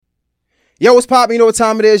Yo, what's poppin'? You know what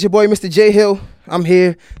time it is? Your boy, Mr. J Hill. I'm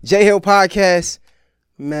here. J Hill Podcast.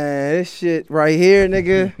 Man, this shit right here,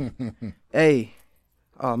 nigga. Hey.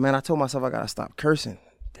 Oh, man, I told myself I gotta stop cursing.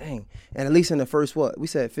 Dang. And at least in the first, we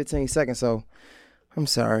said 15 seconds, so I'm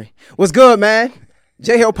sorry. What's good, man?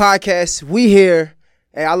 J Hill Podcast. We here.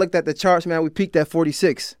 Hey, I looked at the charts, man. We peaked at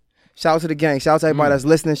 46. Shout out to the gang. Shout out to everybody that's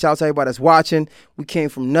listening. Shout out to everybody that's watching. We came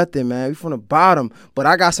from nothing, man. We from the bottom. But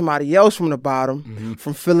I got somebody else from the bottom,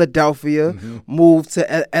 from Philadelphia, moved to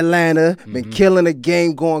Atlanta, been killing the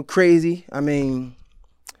game, going crazy. I mean,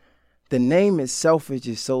 the name itself is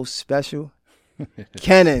just so special.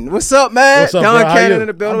 Kenan. What's up, man? What's up, Don bro? Kenan in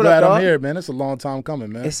the building. I'm glad up, I'm here, man. It's a long time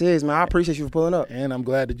coming, man. It is, man. I appreciate you for pulling up. And I'm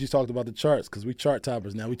glad that you talked about the charts because we chart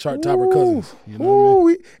toppers now. We chart topper cousins. You know what I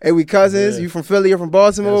mean? Hey, we cousins. Yeah. You from Philly, you're from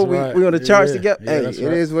Baltimore. That's right. We on the charts together. Yeah, hey, it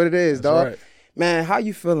right. Is what it is, that's dog. Right. Man, how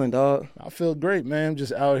you feeling, dog? I feel great, man. I'm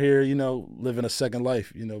just out here, living a second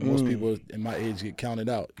life. Most people in my age get counted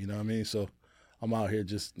out, you know what I mean? So I'm out here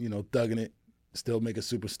just, thugging it. Still making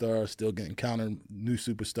superstars, still getting counting new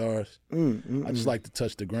superstars. I just like to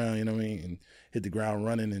touch the ground, you know what I mean, and hit the ground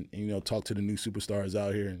running, and talk to the new superstars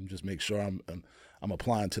out here, and just make sure I'm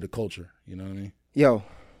applying to the culture. You know what I mean? Yo,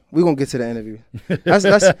 we gonna get to the interview.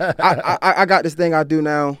 I got this thing I do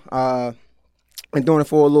now. Been doing it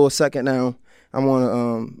for a little second now. I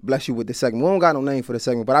wanna bless you with the segment. We don't got no name for the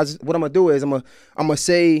segment, but what I'm gonna do is I'm gonna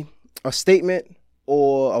say a statement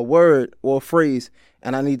or a word or a phrase.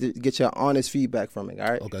 And I need to get your honest feedback from it, all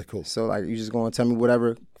right? Okay, cool. So, you just going to tell me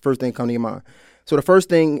whatever first thing come to your mind. So, the first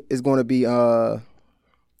thing is going to be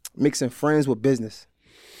mixing friends with business.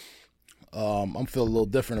 I'm feeling a little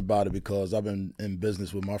different about it because I've been in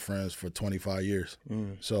business with my friends for 25 years.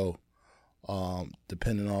 So,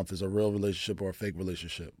 depending on if it's a real relationship or a fake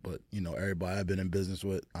relationship. But, everybody I've been in business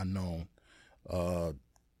with, I know,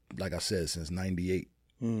 like I said, since 98.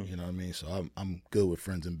 You know what I mean? So I'm good with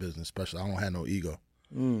friends in business, especially I don't have no ego.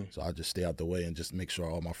 So I just stay out the way and just make sure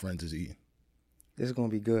all my friends is eating. This is going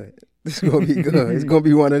to be good. This is going to be good. It's going to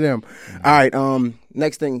be one of them. All right,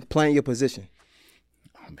 next thing, playing your position.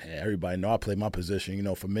 Man, everybody know I play my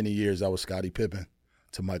position. For many years I was Scottie Pippen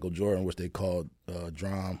to Michael Jordan, which they called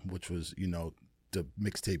Drum, which was, the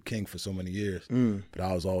mixtape king for so many years. But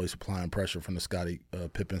I was always applying pressure from the Scottie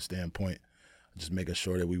Pippen standpoint, just making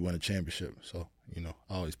sure that we win a championship. So, I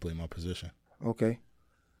always play my position. Okay.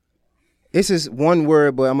 This is one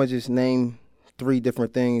word, but I'm going to just name 3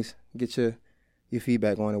 different things. Get your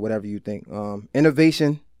feedback on it, whatever you think.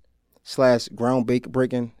 Innovation /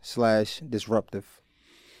 groundbreaking / disruptive.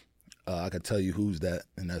 I can tell you who's that,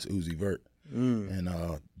 and that's Uzi Vert. And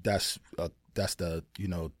that's the,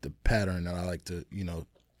 the pattern that I like to,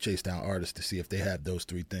 chase down artists to see if they have those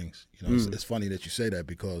 3 things. It's funny that you say that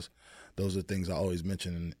because those are things I always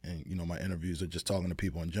mention in my interviews or just talking to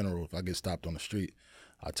people in general. If I get stopped on the street,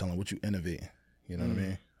 I tell them what you innovating. You know what I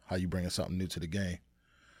mean? How you bringing something new to the game.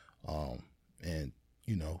 And,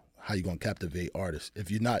 how you going to captivate artists.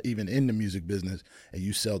 If you're not even in the music business and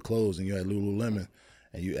you sell clothes and you're at Lululemon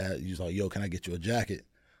and you're like, yo, can I get you a jacket?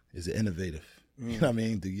 Is it innovative? You know what I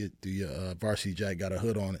mean? Do your varsity jacket got a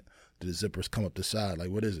hood on it? Do the zippers come up the side?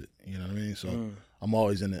 Like, what is it? You know what I mean? So I'm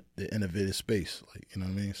always in the innovative space. Like, you know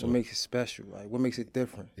what I mean? So what makes it special? Like, what makes it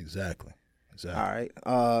different? Exactly. All right.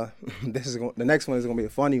 The next one is gonna be a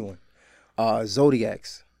funny one.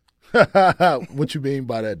 Zodiacs. What you mean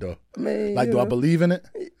by that, though? I mean, do I believe in it?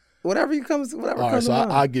 Whatever comes. All right, so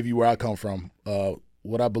I'll give you where I come from.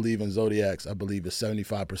 What I believe in Zodiacs, I believe is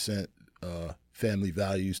 75% family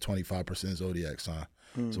values, 25% Zodiac sign.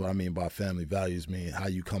 So what I mean by family values mean how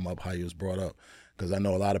you come up, how you was brought up. Because I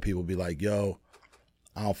know a lot of people be like, yo,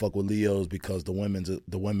 I don't fuck with Leos because the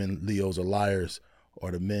women Leos are liars, or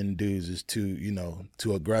the men dudes is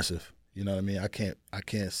too aggressive. You know what I mean? I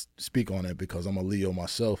can't speak on it because I'm a Leo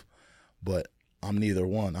myself, but I'm neither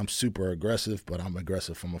one. I'm super aggressive, but I'm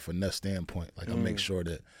aggressive from a finesse standpoint. Like I make sure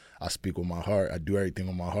that I speak with my heart. I do everything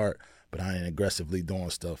with my heart, but I ain't aggressively doing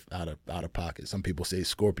stuff out of pocket. Some people say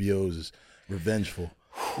Scorpios is revengeful.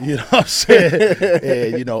 You know what I'm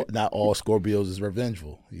saying? And, not all Scorpios is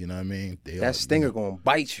revengeful. You know what I mean? That stinger gonna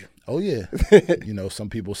bite you. Oh yeah. Some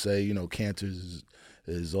people say Cancers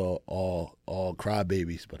is all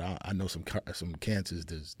crybabies, but I know some Cancers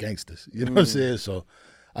there's gangsters. You know what I'm saying? So,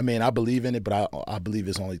 I mean, I believe in it, but I believe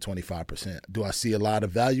it's only 25%. Do I see a lot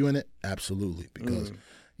of value in it? Absolutely, because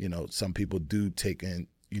some people do take in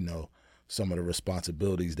some of the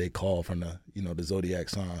responsibilities they call from the zodiac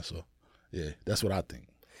sign. So. Yeah, that's what I think.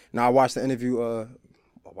 Now, I watched the interview a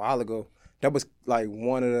while ago. That was like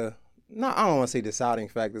one of the, I don't want to say deciding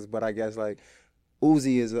factors, but I guess like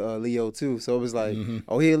Uzi is a Leo too. So it was like,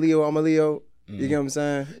 oh, he a Leo, I'm a Leo. You get what I'm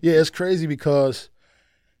saying? Yeah, it's crazy because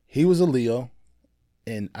he was a Leo,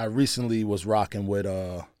 and I recently was rocking with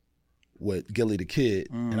Gilly the Kid,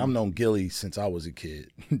 and I've known Gilly since I was a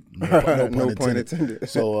kid. no pun intended.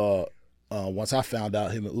 So once I found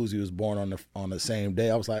out him and Uzi was born on the same day,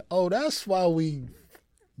 I was like, oh, that's why we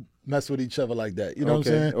mess with each other like that. You know what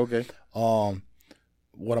I'm saying? Okay.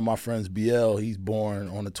 One of my friends, BL, he's born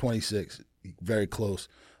on the 26th, very close.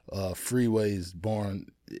 Freeway is born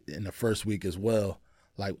in the first week as well.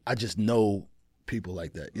 Like, I just know people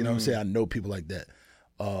like that. You know what I'm saying? I know people like that.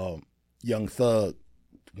 Young Thug,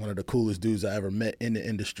 one of the coolest dudes I ever met in the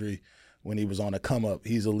industry when he was on the come up,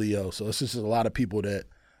 he's a Leo. So it's just a lot of people that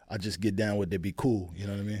I just get down with that be cool. You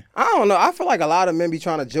know what I mean? I don't know. I feel like a lot of men be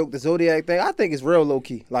trying to joke the Zodiac thing. I think it's real low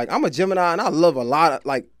key. Like, I'm a Gemini and I love a lot of,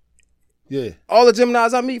 like, all the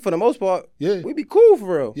Geminis I meet for the most part, we be cool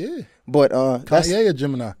for real. Yeah. But Kanye a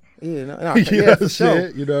Gemini. Yeah, for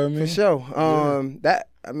sure. You know what I mean? For sure. That,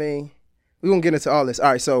 I mean, we're gonna get into all this.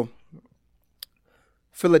 All right, so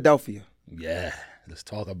Philadelphia. Yeah, let's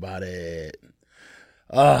talk about it.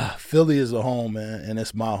 Philly is a home, man, and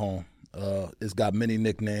it's my home. It's got many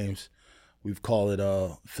nicknames. We've called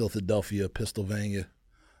it Philadelphia, Pistolvania,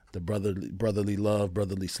 the brotherly love,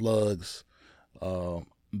 brotherly slugs.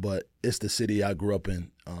 But it's the city I grew up in.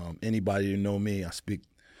 Anybody who know me,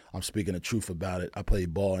 I'm speaking the truth about it. I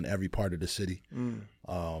played ball in every part of the city.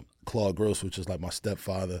 Claude Gross, which is like my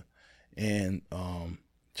stepfather, and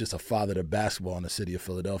just a father to basketball in the city of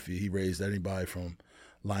Philadelphia. He raised anybody from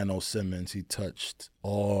Lionel Simmons. He touched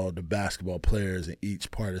all the basketball players in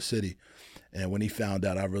each part of the city. And when he found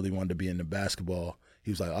out I really wanted to be into basketball,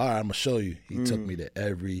 he was like, all right, I'm going to show you. He took me to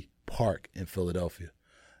every park in Philadelphia.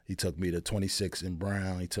 He took me to 26 in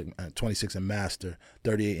Brown. He took 26 in Master,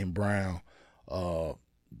 38 in Brown,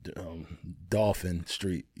 Dolphin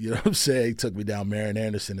Street. You know what I'm saying? He took me down Marion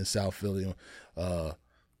Anderson in South Philly.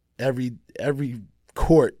 Every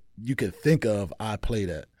court you could think of, I played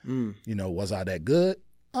at. You know, was I that good?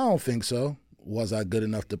 I don't think so. Was I good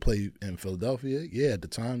enough to play in Philadelphia? Yeah, at the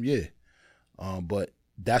time, yeah. But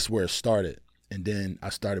that's where it started. And then I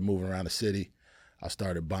started moving around the city. I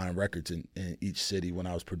started buying records in each city when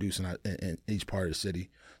I was producing in each part of the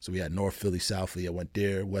city. So we had North Philly, South Philly. I went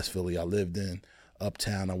there. West Philly I lived in.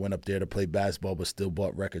 Uptown, I went up there to play basketball, but still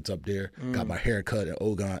bought records up there. Got my hair cut at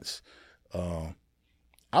Ogant's.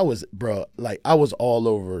 I was all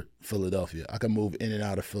over Philadelphia. I could move in and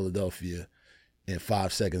out of Philadelphia in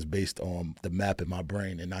 5 seconds based on the map in my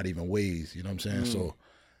brain and not even Waze. You know what I'm saying? So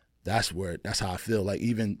that's how I feel. Like,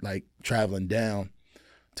 even like traveling down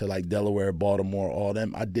to like Delaware, Baltimore, all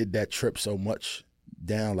them. I did that trip so much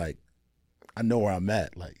down, like, I know where I'm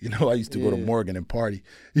at. Like, you know, I used to go to Morgan and party.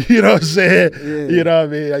 You know what I'm saying? Yeah. You know what I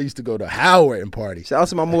mean? I used to go to Howard and party. Shout out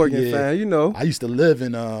to my Morgan fan, you know. I used to live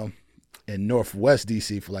in Northwest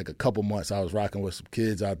DC for like a couple months. I was rocking with some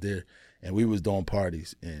kids out there, and we was doing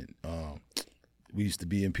parties. And we used to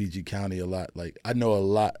be in PG County a lot. Like, I know a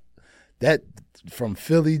lot. That from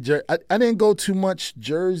Philly, I didn't go too much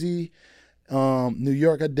Jersey, New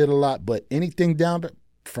York. I did a lot, but anything down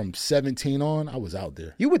from 17 on, I was out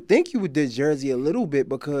there. You would think you would do Jersey a little bit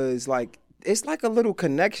because, like, it's like a little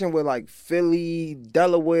connection with, like, Philly,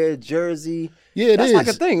 Delaware, Jersey. Yeah, That's like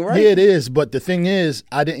a thing, right? Yeah, it is. But the thing is,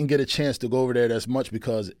 I didn't get a chance to go over there as much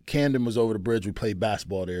because Camden was over the bridge. We played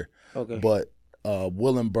basketball there. Okay. But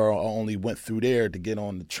Willingboro, I only went through there to get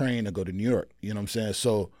on the train to go to New York. You know what I'm saying?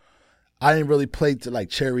 So I didn't really play to like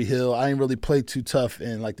Cherry Hill. I didn't really play too tough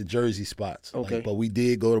in like the Jersey spots. Okay. Like, but we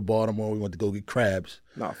did go to Baltimore. We went to go get crabs.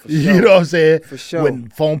 No, for sure. You know what I'm saying? For sure. When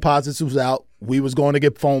Phone Posits was out, we was going to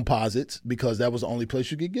get Phone Posits because that was the only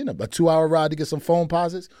place you could get them. A 2-hour ride to get some Phone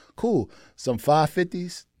Posits, cool. Some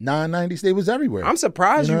 550s, 990s, they was everywhere. I'm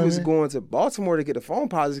surprised you was going to Baltimore to get the Phone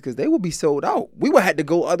Posits because they would be sold out. We would have to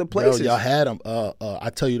go other places. Bro, y'all had them. I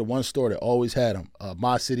tell you the one store that always had them.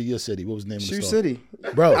 My City, Your City. What was the name of the store? Shoe City.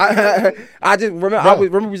 Bro. I just remember. I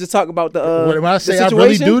remember we just talking about the when I say I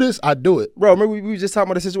really do this, I do it. Bro, remember we were just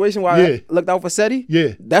talking about the situation where I looked out for SETI? Yeah.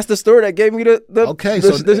 That's the store that gave me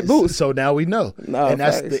the boost. So now we know. No, and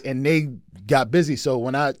and they got busy. So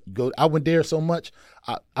when I went there so much,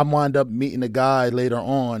 I wound up meeting a guy later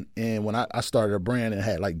on, and when I started a brand and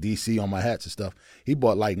had like DC on my hats and stuff, he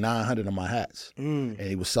bought like 900 of my hats, and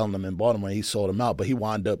he was selling them in Baltimore. And he sold them out, but he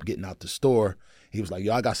wound up getting out the store. He was like,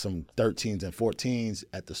 yo, I got some 13s and 14s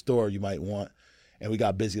at the store you might want, and we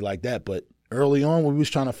got busy like that. But early on when we was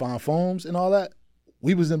trying to find foams and all that,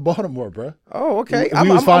 we was in Baltimore, bro. Oh, okay. We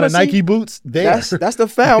was finding Nike boots there. That's the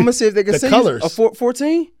fact. I'm going to see if they can send colors. You a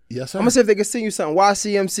 14. Yes, sir. I'm going to see if they can send you something.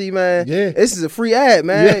 YCMC, man. Yeah. This is a free ad,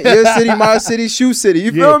 man. Yeah. Your city, my city, shoe city.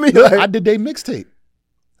 You feel me? Like, I did their mixtape.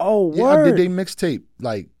 Oh, Yeah, I word. did a mixtape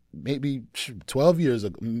like maybe 12 years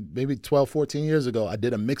ago, maybe 12, 14 years ago. I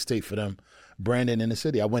did a mixtape for them, Brandon in the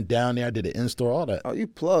city. I went down there, I did an in-store, all that. Oh, you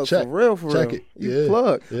plug Check. for real, for Check real. it. You Yeah.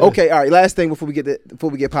 plug. Yeah. Okay, all right. Last thing before we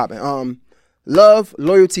get popping. Love,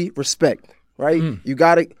 loyalty, respect. Right? You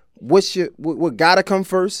gotta. What gotta come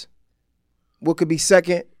first? What could be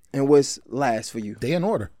second, and what's last for you? They in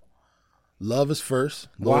order. Love is first,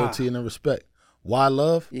 loyalty and then respect. Why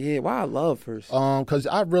love? Yeah, why love first? Because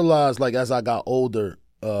I realized, like, as I got older,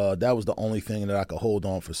 that was the only thing that I could hold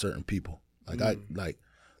on for certain people. Like,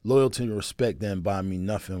 loyalty and respect didn't buy me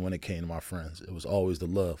nothing when it came to my friends. It was always the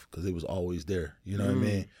love, because it was always there. You know what I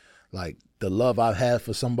mean? Like, the love I had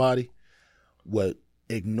for somebody would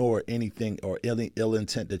ignore anything or ill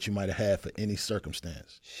intent that you might have had for any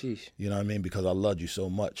circumstance. Sheesh. You know what I mean? Because I loved you so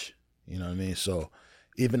much. You know what I mean? So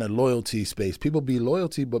even a loyalty space, people be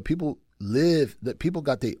loyalty, but people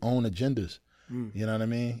got their own agendas. You know what I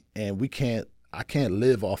mean? And I can't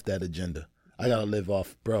live off that agenda. I gotta live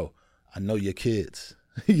off, bro, I know your kids.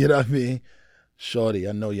 You know what I mean? Shorty,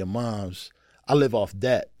 I know your moms. I live off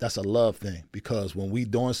that. That's a love thing. Because when we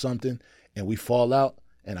doing something and we fall out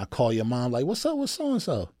and I call your mom like, what's up with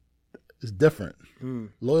so-and-so? It's different.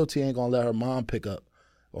 Loyalty ain't gonna let her mom pick up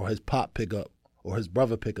or his pop pick up or his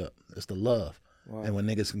brother pick up. It's the love. Wow. And when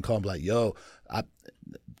niggas can come like, yo,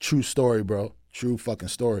 true story, bro. True fucking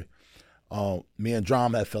story. Me and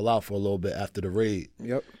Drum had fell out for a little bit after the raid.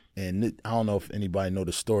 Yep. And I don't know if anybody know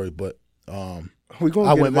the story, but I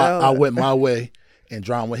went my way and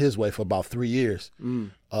Drum went his way for about 3 years.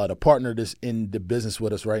 The partner that's in the business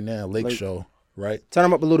with us right now, Lake Show, right? Turn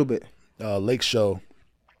him up a little bit. Lake Show,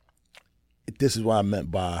 this is what I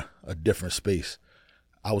meant by a different space.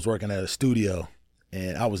 I was working at a studio,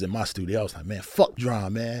 and I was in my studio. I was like, man, fuck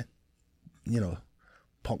Drum, man. You know,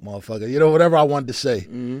 punk motherfucker. You know, whatever I wanted to say.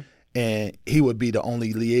 And he would be the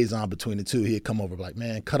only liaison between the two. He'd come over like,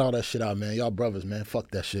 man, cut all that shit out, man. Y'all brothers, man.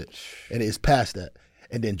 Fuck that shit. And it's past that.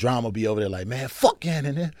 And then Drum would be over there like, man, fuck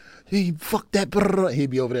Gannon. He fuck that. He'd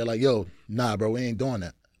be over there like, yo, nah, bro, we ain't doing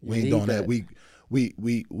that. We ain't doing that.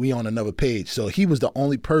 We on another page. So he was the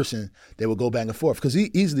only person that would go back and forth, because he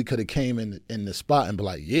easily could have came in the spot and be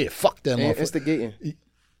like, yeah, fuck that motherfucker. Instigating.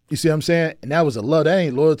 You see what I'm saying? And that was a love. That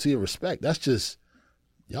ain't loyalty or respect. That's just,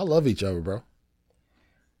 y'all love each other, bro.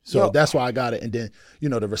 So that's why I got it. And then, you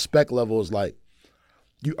know, the respect level is like,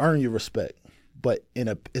 you earn your respect, but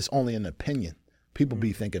it's only an opinion. People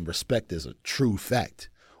be thinking respect is a true fact,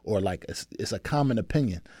 or like it's a common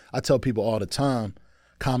opinion. I tell people all the time,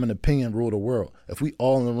 common opinion rule the world. If we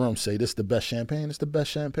all in the room say this is the best champagne, it's the best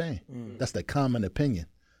champagne. That's the common opinion.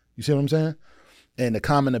 You see what I'm saying? And the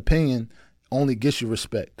common opinion only gets you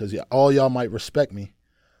respect, because all y'all might respect me,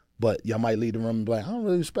 but y'all might leave the room and be like, I don't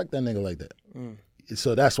really respect that nigga like that.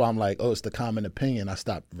 So that's why I'm like, oh, it's the common opinion. I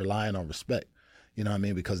stopped relying on respect. You know what I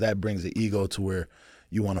mean? Because that brings the ego to where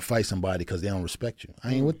you want to fight somebody because they don't respect you.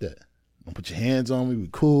 I ain't with that. Don't put your hands on me. We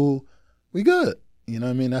cool. We good. You know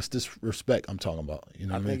what I mean? That's this respect I'm talking about. You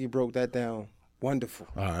know what I mean? I think you broke that down. Wonderful.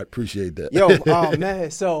 All right, appreciate that. Yo, oh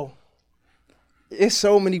man, so it's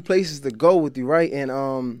so many places to go with you, right?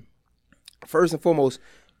 And first and foremost,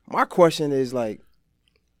 my question is like,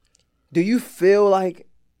 do you feel like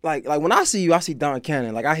when I see you, I see Don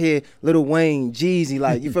Cannon. Like I hear Lil Wayne, Jeezy,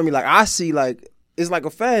 like you feel me? Like I see like it's like a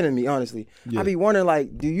fan in me, honestly. I be wondering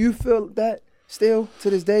like, do you feel that still to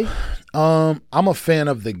this day? I'm a fan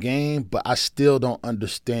of the game, but I still don't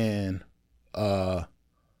understand what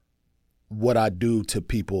I do to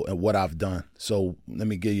people and what I've done. So let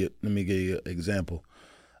me give you an example.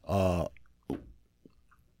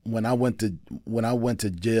 When I went to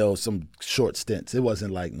jail, some short stints. It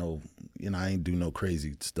wasn't like no, I ain't do no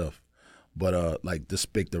crazy stuff. But like the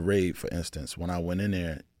Speak the Raid, for instance, when I went in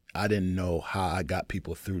there, I didn't know how I got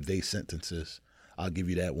people through their sentences. I'll give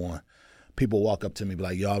you that one. People walk up to me be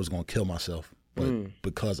like, yo, I was gonna kill myself, but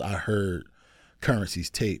because I heard Currency's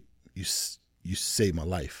tape, you saved my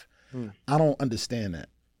life. I don't understand that.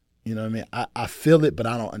 You know what I mean? I feel it, but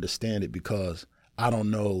I don't understand it, because I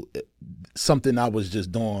don't know, something I was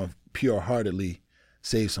just doing pure-heartedly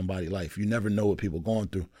saved somebody's life. You never know what people are going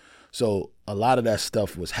through. So a lot of that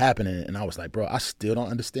stuff was happening, and I was like, bro, I still don't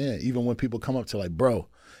understand. Even when people come up to like, bro,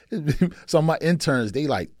 some of my interns, they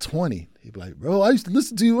like 20. They be like, bro, I used to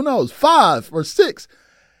listen to you when I was 5 or 6.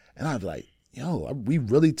 And I was like, yo, we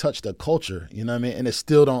really touched the culture, you know what I mean? And it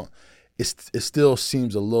still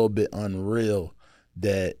seems a little bit unreal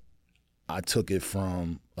that I took it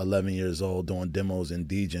from 11 years old doing demos and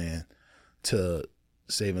DJing to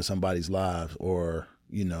saving somebody's lives, or,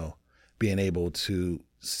 being able to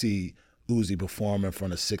see Uzi perform in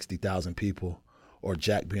front of 60,000 people, or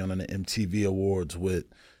Jack being on the MTV Awards with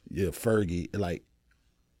Fergie, like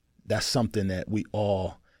that's something that we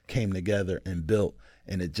all came together and built.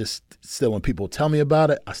 And it just still, when people tell me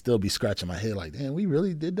about it, I still be scratching my head like, damn, we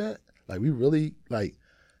really did that? Like we really like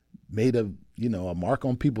made a mark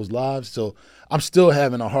on people's lives. So I'm still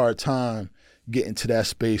having a hard time getting to that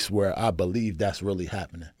space where I believe that's really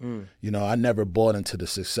happening. I never bought into the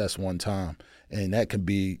success one time. And that can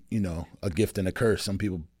be, a gift and a curse. Some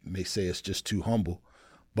people may say it's just too humble,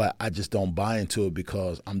 but I just don't buy into it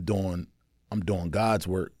because I'm doing God's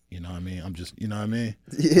work. You know what I mean? I'm just, Yeah. I'm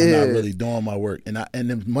not really doing my work. And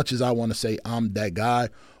as much as I want to say I'm that guy,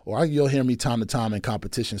 or you'll hear me time to time in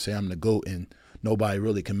competition say I'm the GOAT and nobody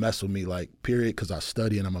really can mess with me, like, period, because I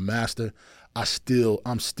study and I'm a master. I'm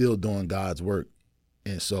still doing God's work.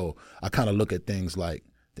 And so I kind of look at things like,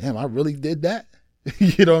 damn, I really did that?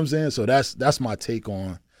 You know what I'm saying? So that's my take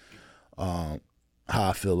on how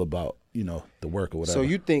I feel about, the work or whatever. So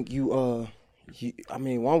you think one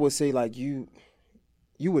would say like you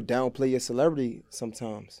would downplay your celebrity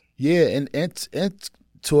sometimes. Yeah, and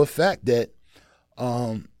to a fact that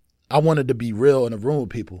I wanted to be real in a room with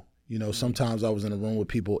people. Sometimes I was in a room with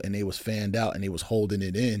people and they was fanned out and they was holding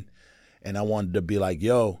it in, and I wanted to be like,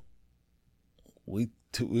 yo, we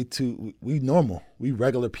normal, we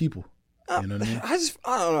regular people. You know what I mean?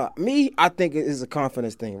 I don't know. Me, I think it is a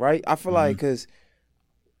confidence thing, right? I feel like because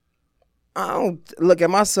I don't look at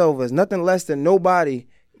myself as nothing less than nobody,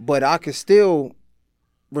 but I can still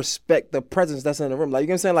respect the presence that's in the room. Like, you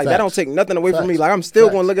know what I'm saying? Like, Facts. that don't take nothing away from me. Like, I'm still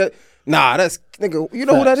Facts. going to look at, that's, nigga, you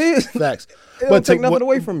know who that is? Facts. It don't take nothing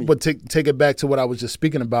away from me. But take it back to what I was just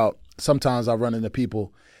speaking about. Sometimes I run into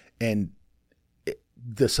people and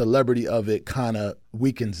the celebrity of it kind of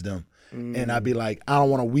weakens them. And I'd be like, I don't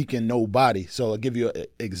want to weaken nobody. So I'll give you an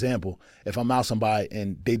example. If I'm out somebody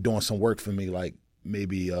and they doing some work for me, like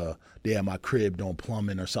maybe they at my crib doing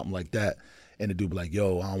plumbing or something like that, and the dude be like,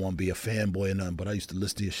 yo, I don't want to be a fanboy or nothing, but I used to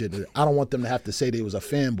listen to your shit. I don't want them to have to say they was a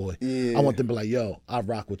fanboy. Yeah. I want them to be like, yo, I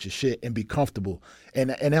rock with your shit and be comfortable.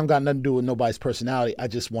 And it don't got nothing to do with nobody's personality. I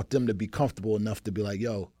just want them to be comfortable enough to be like,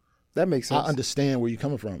 yo, that makes sense. I understand where you're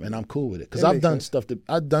coming from, and I'm cool with it. Because I've done stuff that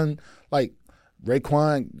I've done, like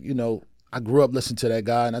Raekwon, I grew up listening to that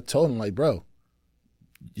guy, and I told him, like, bro,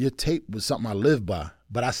 your tape was something I live by.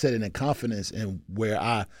 But I said it in confidence and where what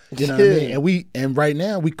I mean? And right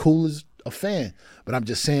now, we cool as a fan. But I'm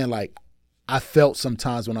just saying, like, I felt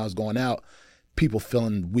sometimes when I was going out, people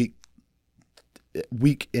feeling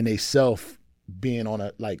weak in a self, being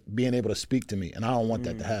able to speak to me. And I don't want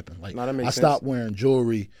that to happen. Like, I stopped wearing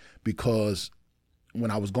jewelry because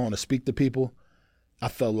when I was going to speak to people, I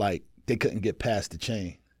felt like they couldn't get past the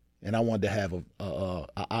chain. And I wanted to have a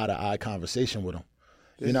eye-to-eye conversation with them.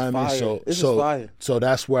 You know what I mean? So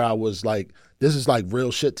that's where I was like, this is like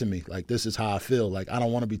real shit to me. Like, this is how I feel. Like, I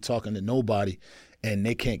don't want to be talking to nobody and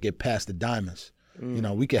they can't get past the diamonds.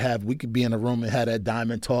 We could be in a room and have that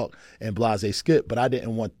diamond talk and blase skip, but I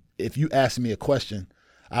didn't want, if you ask me a question,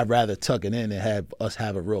 I'd rather tuck it in and have us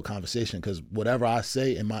have a real conversation, because whatever I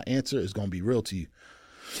say and my answer is going to be real to you.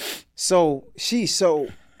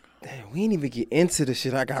 Damn, we ain't even get into the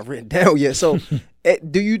shit I got written down yet. So,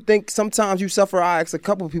 do you think sometimes you suffer? I ask a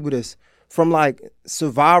couple of people this, from like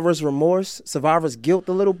survivor's remorse, survivor's guilt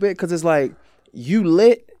a little bit, because it's like you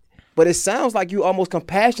lit, but it sounds like you almost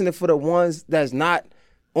compassionate for the ones that's not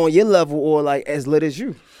on your level or like as lit as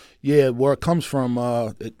you. Yeah, where it comes from,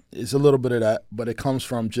 it's a little bit of that, but it comes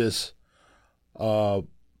from just I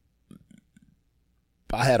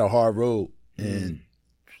had a hard road, and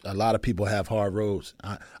a lot of people have hard roads.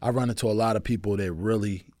 I run into a lot of people that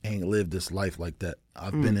really ain't lived this life like that.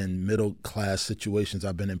 I've been in middle class situations.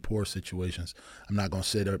 I've been in poor situations. I'm not going to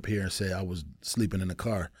sit up here and say I was sleeping in the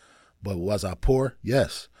car, but was I poor?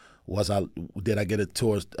 Yes. Did I get it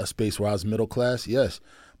towards a space where I was middle class? Yes.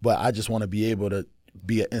 But I just want to be able to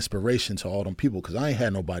be an inspiration to all them people, because I ain't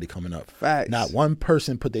had nobody coming up. Facts. Not one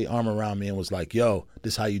person put their arm around me and was like, yo,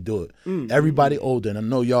 this how you do it. Everybody older, and I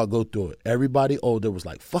know y'all go through it, everybody older was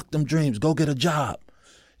like, fuck them dreams, go get a job.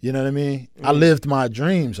 You know what I mean? I lived my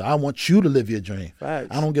dreams. I want you to live your dream. Facts.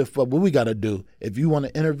 I don't give a fuck what we got to do. If you want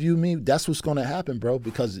to interview me, that's what's going to happen, bro,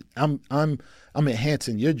 because I'm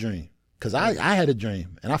enhancing your dream. Because I had a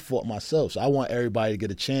dream, and I fought myself. So I want everybody to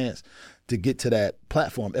get a chance to get to that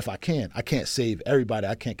platform if I can. I can't save everybody.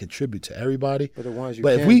 I can't contribute to everybody.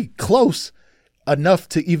 But if we close enough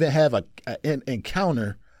to even have an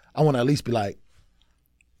encounter, I want to at least be like,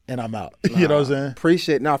 and I'm out. You know what I'm saying?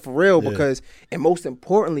 Appreciate it. For real, because, and most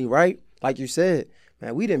importantly, right, like you said,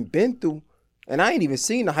 man, we done been through, and I ain't even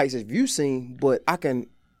seen the heights that you seen, but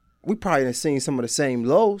we probably done seen some of the same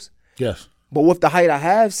lows. Yes. But with the height I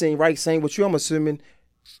have seen, right, same with you, I'm assuming,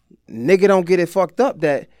 nigga don't get it fucked up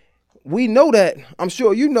that we know that, I'm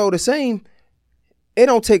sure you know the same, it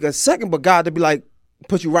don't take a second but God to be like,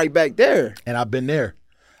 put you right back there. And I've been there.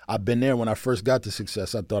 I've been there when I first got to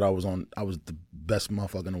success. I thought I was the best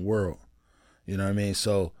motherfucker in the world. You know what I mean?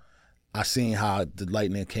 So I seen how the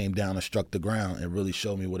lightning came down and struck the ground and really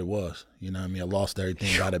showed me what it was. You know what I mean? I lost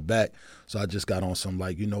everything, got it back. So I just got on some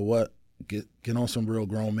like, you know what? Get on some real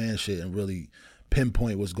grown man shit and really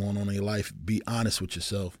pinpoint what's going on in your life. Be honest with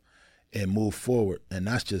yourself and move forward. And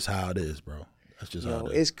that's just how it is, bro. That's just how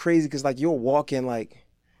it is. It's crazy because like you're walking like,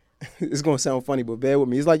 it's gonna sound funny, but bear with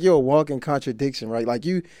me. It's like you're a walking contradiction, right? Like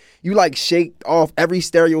you like shake off every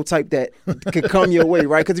stereotype that could come your way,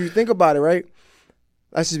 right? Because if you think about it, right?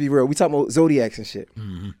 Let's just be real. We talk about zodiacs and shit.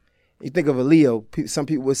 Mm-hmm. You think of a Leo. Some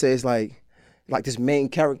people would say it's like this main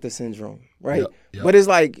character syndrome, right? Yep. But it's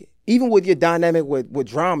like even with your dynamic with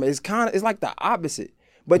drama, it's like the opposite.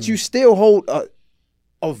 But you still hold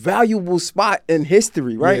a valuable spot in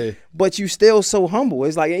history, right? Yeah. But you still so humble.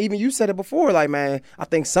 It's like even you said it before, like, man, I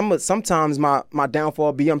think sometimes my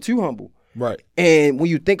downfall be I'm too humble. Right. And when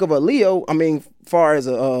you think of a Leo, I mean, far as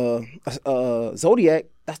a zodiac,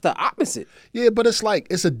 that's the opposite. Yeah, but it's like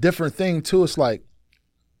it's a different thing too. It's like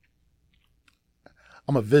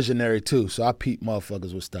I'm a visionary too, so I peep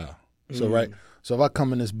motherfuckers with style. So right. So if I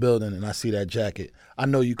come in this building and I see that jacket, I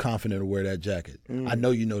know you confident to wear that jacket. I know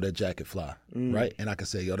you know that jacket fly, right? And I can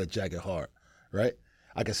say, yo, that jacket hard, right?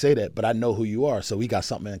 I can say that, but I know who you are, so we got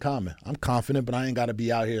something in common. I'm confident, but I ain't got to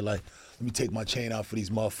be out here like, let me take my chain out for these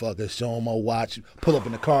motherfuckers, show them my watch, pull up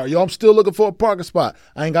in the car. Yo, I'm still looking for a parking spot.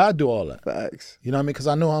 I ain't got to do all that. Facts. You know what I mean? Because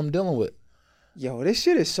I know how I'm dealing with. Yo, this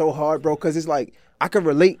shit is so hard, bro, because it's like I can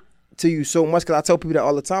relate to you so much because I tell people that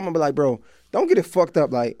all the time. I'm like, bro, don't get it fucked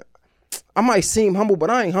up. Like, I might seem humble, but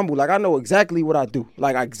I ain't humble. Like, I know exactly what I do.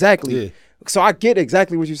 Like, exactly. Yeah. So I get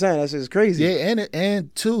exactly what you're saying. That's just crazy. Yeah,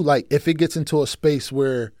 and too, like, if it gets into a space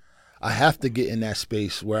where I have to get in that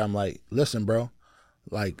space where I'm like, listen, bro,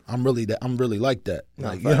 like, I'm really like that.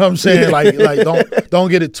 Like, you know what I'm saying? like don't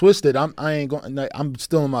get it twisted. I ain't going. Like, I'm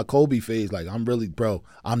still in my Kobe phase. Like, I'm really, bro,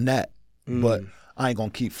 I'm that. But I ain't gonna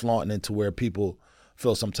keep flaunting it to where people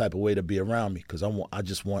feel some type of way to be around me because I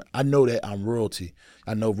know that I'm royalty.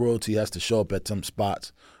 I know royalty has to show up at some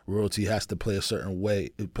spots. Royalty has to play a certain way,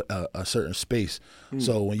 a certain space.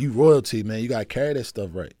 So when you royalty, man, you gotta carry that stuff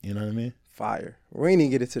right. You know what I mean? Fire. We ain't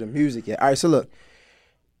even get into the music yet. All right, so look,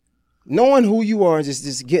 knowing who you are and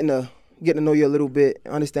just getting to know you a little bit,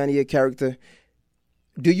 understanding your character.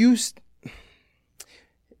 Do you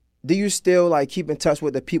still like keep in touch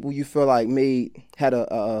with the people you feel like had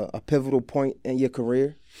a pivotal point in your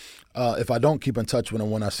career? If I don't keep in touch with them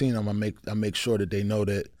when I seen them, I make sure that they know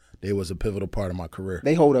that they was a pivotal part of my career.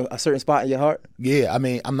 They hold a certain spot in your heart? Yeah, I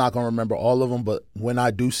mean, I'm not gonna remember all of them, but when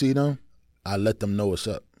I do see them, I let them know what's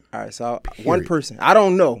up. All right, so one person, I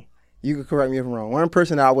don't know, you can correct me if I'm wrong, one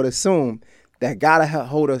person that I would assume that gotta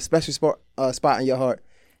hold a special spot in your heart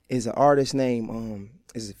is an artist named,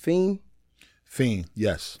 is it Fiend? Fiend,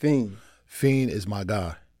 yes. Fiend is my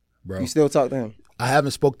guy, bro. You still talk to him? I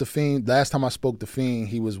haven't spoke to Fiend. Last time I spoke to Fiend,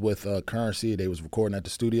 he was with Currency. They was recording at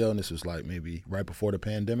the studio, and this was like maybe right before the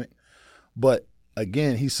pandemic. But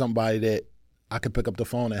again, he's somebody that I could pick up the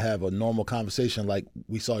phone and have a normal conversation like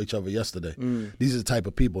we saw each other yesterday. These are the type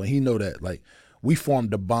of people, and he know that. Like, we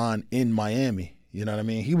formed a bond in Miami. You know what I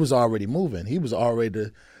mean? He was already moving. He was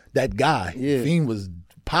already that guy. Yeah. Fiend was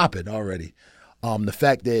popping already. The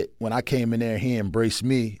fact that when I came in there, he embraced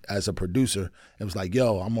me as a producer and was like,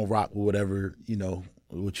 yo, I'm gonna rock with whatever, you know,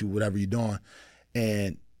 whatever you're doing.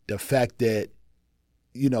 And the fact that,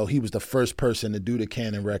 you know, he was the first person to do the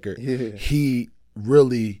Canon record, he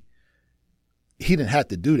didn't have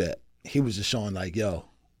to do that. He was just showing like, yo,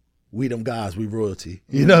 we them guys, we royalty.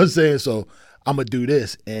 You know what I'm saying? So I'm gonna do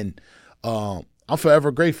this. And I'm forever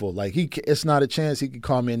grateful. Like, it's not a chance he could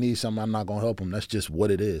call me and need something, I'm not gonna help him. That's just what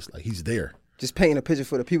it is. Like, he's there. Just painting a picture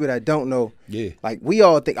for the people that don't know. Yeah. Like, we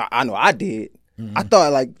all think, I know I did. I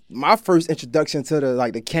thought, like, my first introduction to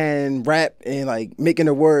the Canon rap and, like, making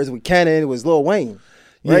the words with Canon was Lil Wayne.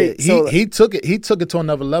 Right? Yeah, he took it to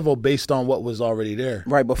another level based on what was already there.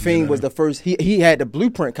 Right, but Fiend was the first, he had the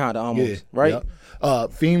blueprint kind of almost, right? Yeah.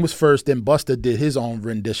 Fiend was first, then Busta did his own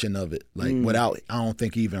rendition of it. Like, without, I don't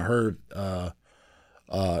think he even heard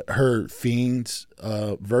Fiend's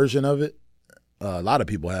version of it. A lot of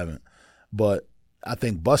people haven't. But I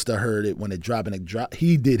think Busta heard it when it dropped, and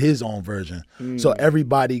he did his own version. So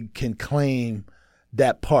everybody can claim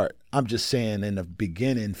that part. I'm just saying, in the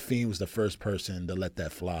beginning, Fiend was the first person to let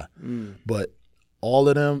that fly. But all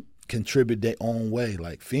of them contribute their own way.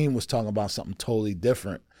 Like, Fiend was talking about something totally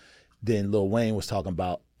different than Lil Wayne was talking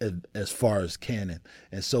about as far as canon,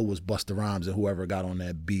 and so was Busta Rhymes and whoever got on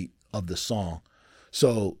that beat of the song.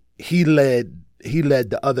 So he led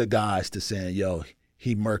the other guys to saying, yo,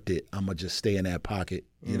 he murked it. I'm gonna just stay in that pocket,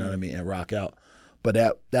 you know what I mean, and rock out. But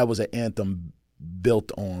that was an anthem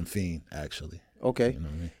built on Fiend, actually. Okay. You know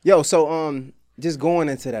what I mean? Yo, so just going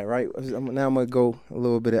into that, right? Now I'm gonna go a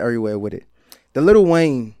little bit everywhere with it. The Lil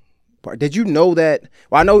Wayne part. Did you know that?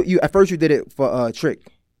 Well, I know you at first you did it for Trick,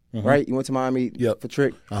 right? You went to Miami for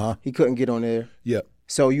Trick. He couldn't get on there. Yep.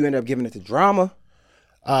 So you ended up giving it to Drama.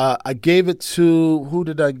 I gave it to, who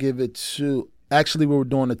did I give it to? Actually, we were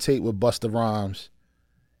doing a tape with Busta Rhymes,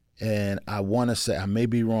 and I want to say, I may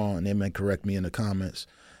be wrong, and they may correct me in the comments.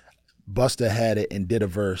 Busta had it and did a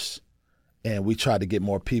verse, and we tried to get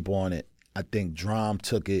more people on it. I think Drum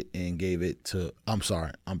took it and gave it to, I'm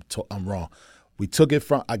sorry, I'm wrong. We took it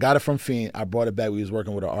from, I got it from Fiend. I brought it back. We was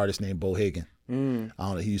working with an artist named Bo Hagen. I don't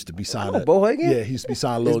know, he used to be signed. Bo Hagen? Yeah, he used to be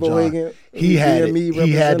signed Lil Bo Jon. Hagen, He had it.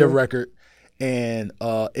 He had the representing? record, and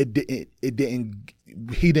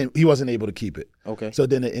he wasn't able to keep it. Okay. So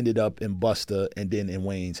then it ended up in Busta and then in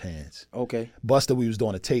Wayne's hands. Okay. Busta we was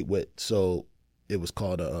doing a tape with, so it was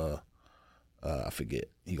called I forget.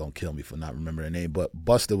 He gonna kill me for not remembering the name, but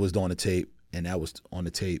Busta was doing a tape, and that was on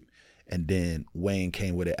the tape, and then Wayne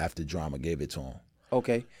came with it after Drama gave it to him.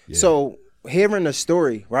 Okay. Yeah. So hearing the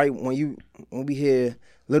story, right? When we hear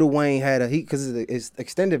Lil Wayne had because it's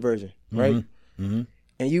extended version, right? Mm-hmm.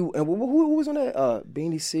 And who was on that?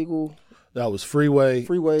 Beanie Siegel. That was Freeway,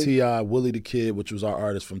 Freeway. T.I., Willie the Kid, which was our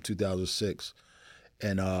artist from 2006,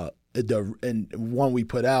 and one we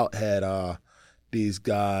put out had these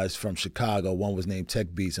guys from Chicago. One was named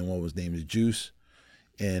Tech Beats, and one was named Juice,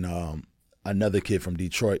 and another kid from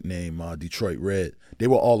Detroit named Detroit Red. They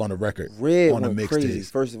were all on the record. Red on the went crazy.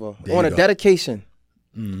 mixtapes. First of all, There on you a go. dedication,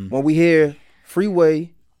 when we hear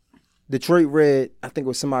Freeway, Detroit Red, I think it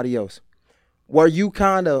was somebody else. Were you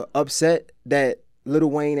kind of upset that Lil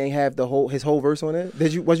Wayne ain't have his whole verse on it?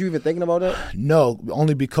 Was you even thinking about that? No,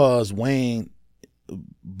 only because Wayne,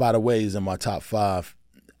 by the way, is in my top 5.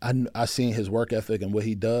 I seen his work ethic and what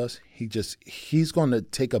he does. He's going to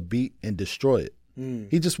take a beat and destroy it.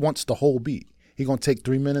 He just wants the whole beat. He's going to take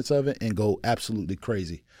 3 minutes of it and go absolutely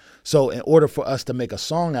crazy. So in order for us to make a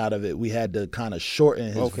song out of it, we had to kind of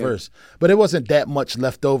shorten his verse. But it wasn't that much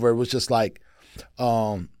left over. It was just like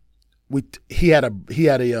he had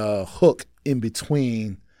a hook in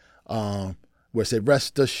between where it said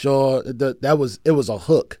rest assured. It was a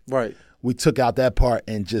hook. Right. We took out that part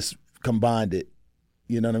and just combined it.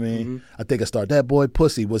 You know what I mean? I think I started that boy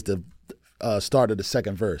pussy was the start of the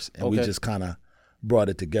second verse, and we just kind of brought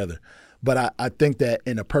it together. But I think that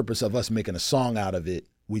in the purpose of us making a song out of it,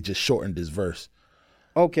 we just shortened this verse.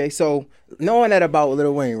 Okay, so knowing that about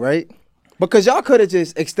Lil Wayne, right? Because y'all could have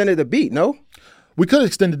just extended the beat, no? We could have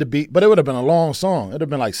extended the beat, but it would have been a long song. It would have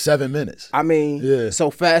been like 7 minutes. I mean, Yeah.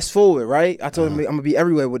 So fast forward, right? I told him I'm gonna be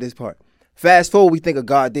everywhere with this part. Fast forward, we think of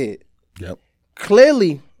God Did. Yep.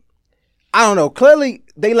 Clearly, I don't know. Clearly,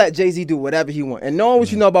 they let Jay-Z do whatever he want. And knowing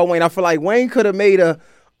what you know about Wayne, I feel like Wayne could have made a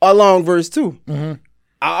long verse too.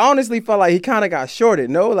 I honestly felt like he kind of got shorted.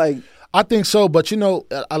 No, like I think so, but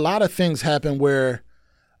a lot of things happen where,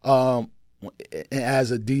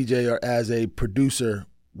 as a DJ or as a producer,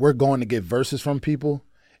 we're going to get verses from people,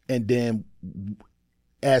 and then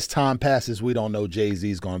as time passes, we don't know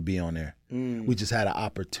Jay-Z's going to be on there. We just had an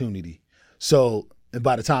opportunity. So, and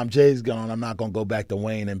by the time Jay's gone, I'm not going to go back to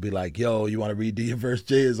Wayne and be like, yo, you want to redo your verse?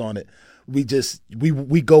 Jay is on it. We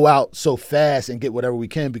go out so fast and get whatever we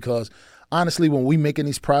can, because honestly, when we making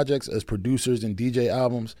these projects as producers and DJ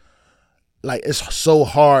albums, like it's so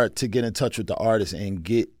hard to get in touch with the artist and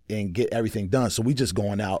get everything done. So we just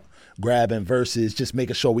going out, grabbing verses, just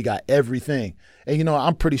making sure we got everything. And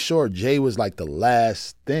I'm pretty sure Jay was like the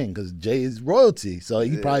last thing, because Jay is royalty. So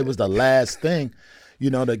he probably was the last thing,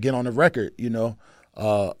 to get on the record,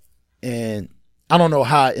 and I don't know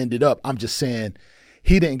how it ended up. I'm just saying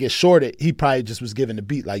he didn't get shorted. He probably just was given the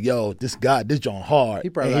beat like, yo, this John hard. he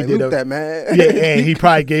probably and like, loop that, man. Yeah, and he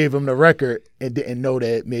probably gave him the record and didn't know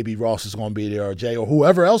that maybe Ross was going to be there or Jay or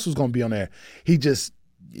whoever else was going to be on there. He just,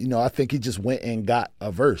 I think he just went and got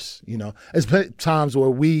a verse, There's been times where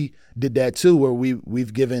we did that too, where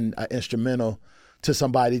we've given an instrumental to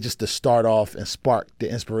somebody just to start off and spark the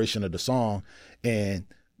inspiration of the song, and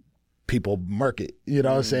people murk it, what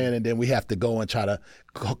I'm saying? And then we have to go and try to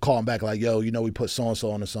call them back like, yo, we put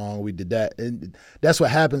so-and-so on the song, we did that. And that's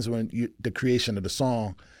what happens when the creation of the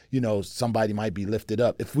song, somebody might be lifted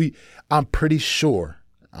up. I'm pretty sure,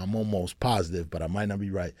 I'm almost positive, but I might not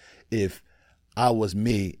be right, if I was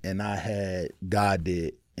me and I had God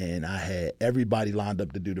Did and I had everybody lined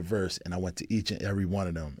up to do the verse, and I went to each and every one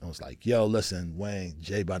of them. I was like, yo, listen, Wayne,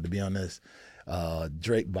 Jay about to be on this,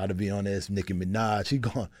 Drake about to be on this, Nicki Minaj,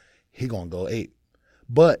 he gonna go ape.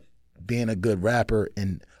 But being a good rapper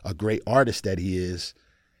and a great artist that he is,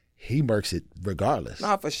 he murks it regardless.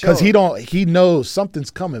 Nah, for sure. Because he knows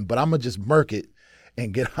something's coming, but I'm gonna just murk it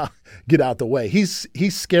and get out the way. He's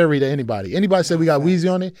scary to anybody. Anybody say we got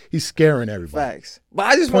Weezy on it, he's scaring everybody. Facts. But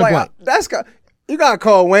I just feel like you gotta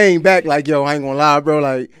call Wayne back like, yo, I ain't gonna lie, bro.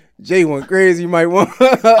 Like, Jay went crazy. You might want.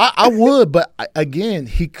 I would, but again,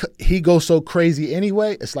 he goes so crazy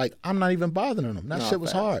anyway. It's like I'm not even bothering him. That shit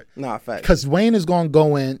was hard. Nah, facts. Because Wayne is gonna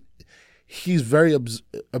go in. He's very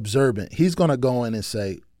observant. He's gonna go in and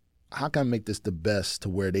say, how can I make this the best to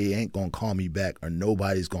where they ain't gonna call me back or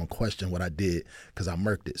nobody's gonna question what I did because I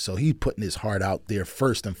murked it. So he putting his heart out there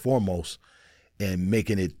first and foremost and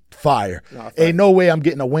making it fire. Ain't no way I'm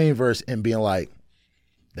getting a Wayne verse and being like,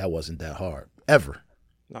 that wasn't that hard ever.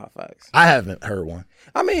 Nah, facts. I haven't heard one.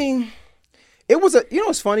 I mean, it was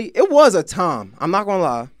what's funny? It was a time. I'm not gonna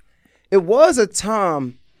lie. It was a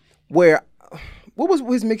time where, what was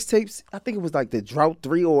his mixtapes? I think it was like the Drought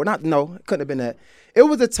 3 or not. No, it couldn't have been that. It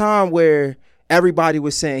was a time where everybody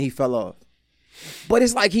was saying he fell off. But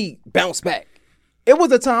it's like he bounced back. It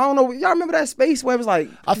was a time, I don't know, y'all remember that space where it was like,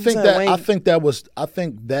 I think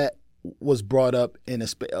that was brought up in a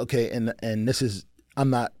space. Okay, and this is, I'm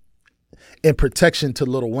not in protection to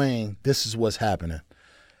Lil Wayne, this is what's happening.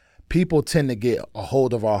 People tend to get a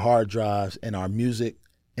hold of our hard drives and our music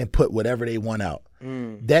and put whatever they want out.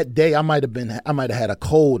 That day I might have had a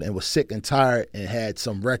cold and was sick and tired and had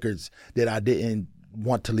some records that I didn't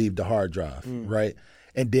want to leave the hard drive, right?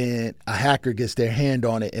 And then a hacker gets their hand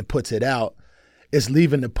on it and puts it out. It's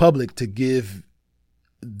leaving the public to give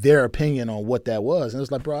their opinion on what that was. And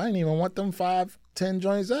it's like, bro, I didn't even want them 5-10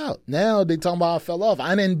 joints out. Now they talking about I fell off.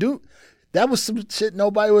 I didn't do, that was some shit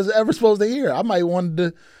nobody was ever supposed to hear. I might wanted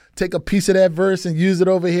to take a piece of that verse and use it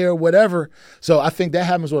over here or whatever. So I think that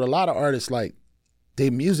happens with a lot of artists. Like, their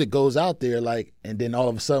music goes out there, like, and then all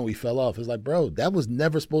of a sudden we fell off. It's like, bro, that was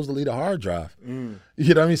never supposed to leave a hard drive. You know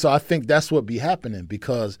what I mean? So I think that's what be happening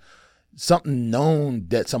because something known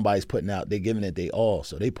that somebody's putting out, they're giving it they all.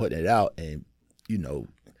 So they putting it out and, you know.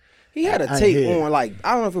 He had a tape on, like,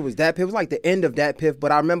 I don't know if it was Dat Piff. It was like the end of Dat Piff,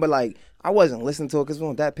 but I remember, like, I wasn't listening to it because it was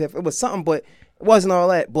on Dat Piff. It was something, but it wasn't all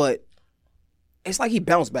that. But it's like he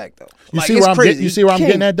bounced back, though. You see where I'm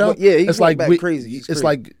getting at, though? Yeah, it's like back crazy. It's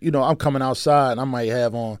like, you know, I'm coming outside and I might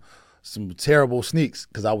have on some terrible sneaks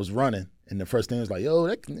because I was running. And the first thing was like, yo,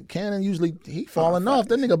 that Cannon usually, he falling off.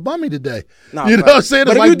 That nigga bummy today. You know what I'm saying?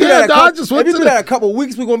 It's like, damn, dog, just went to that. If you do that a couple of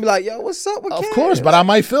weeks, we're going to be like, yo, what's up with Cannon? Of course, but I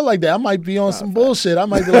might feel like that. I might be on some bullshit. I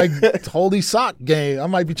might be like, holy sock game. I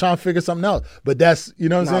might be trying to figure something out. But that's, you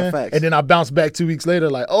know what I'm saying? Facts. And then I bounce back 2 weeks later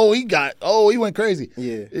like, he went crazy.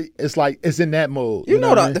 Yeah. It's like, it's in that mode. You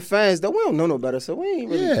know the fans, though, we don't know no better, so we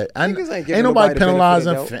ain't really. Yeah. Ain't nobody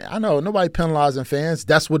penalizing fans. I know, nobody penalizing fans.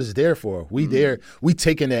 That's what it's there for. We there. We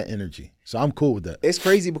taking that energy. So I'm cool with that. It's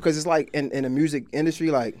crazy because it's like in the music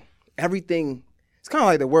industry, like everything, it's kind of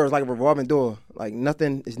like the words, like a revolving door. Like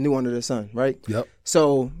nothing is new under the sun, right? Yep.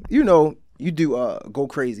 So, you know, you do Go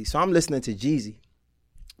Crazy. So I'm listening to Jeezy.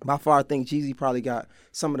 By far, I think Jeezy probably got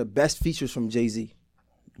some of the best features from Jay-Z.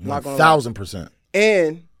 1,000%.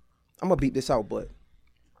 And I'm going to beat this out, but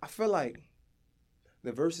I feel like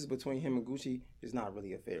the verses between him and Gucci is not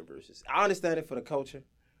really a fair verses. I understand it for the culture,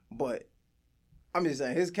 but I'm just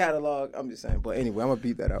saying, his catalog, I'm just saying. But anyway, I'm going to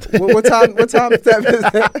beat that out. What time is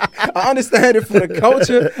that? I understand it for the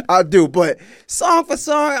culture. I do. But song for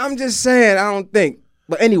song, I'm just saying, I don't think.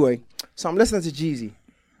 But anyway, so I'm listening to Jeezy.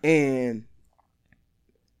 And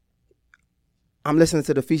I'm listening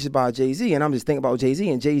to the features by Jay-Z. And I'm just thinking about Jay-Z.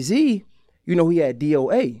 And Jay-Z, you know, he had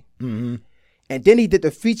DOA. Mm-hmm. And then he did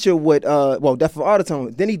the feature with, Def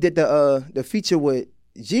Autotune. Then he did the feature with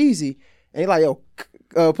Jeezy. And he's like, yo,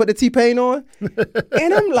 put the T-Pain on.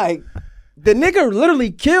 And I'm like, the nigga literally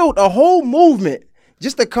killed a whole movement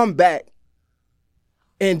just to come back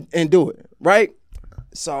and do it, right?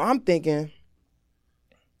 So I'm thinking,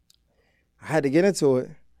 I had to get into it.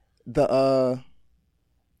 The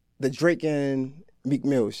Drake and Meek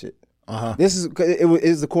Mill shit. This is, it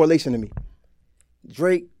was the correlation to me.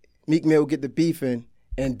 Drake, Meek Mill get the beefing,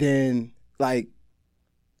 and then like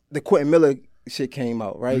the Quentin Miller shit came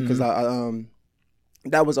out, right? Because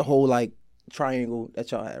that was a whole like triangle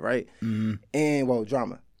that y'all had, right? And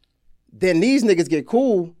drama. Then these niggas get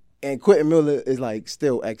cool, and Quentin Miller is like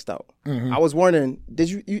still X'd out. I was wondering,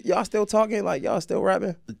 did y'all still talking? Like y'all still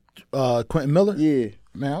rapping? Quentin Miller? Yeah.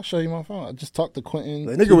 Man, I'll show you my phone. I just talked to Quentin.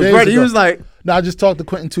 The nigga was ready. He was like, no, I just talked to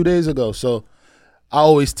Quentin 2 days ago. So I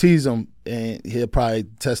always tease him, and he'll probably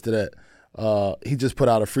test to that. He just put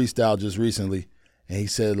out a freestyle just recently, and he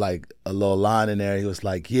said like a little line in there. He was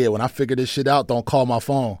like, "Yeah, when I figure this shit out, don't call my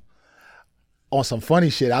phone." On some funny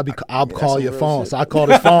shit, I'll call your phone. Shit. So I called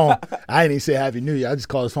his phone. I didn't even say Happy New Year. I just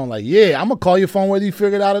called his phone like, "Yeah, I'm gonna call your phone whether you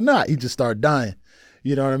figure it out or not." He just started dying.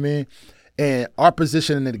 You know what I mean? And our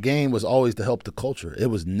position in the game was always to help the culture. It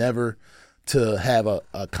was never to have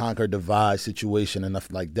a conquer divide situation and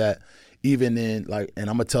stuff like that. Even in like, and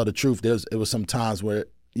I'm gonna tell the truth, it was some times where,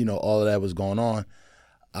 you know, all of that was going on.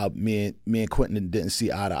 Me and Quentin didn't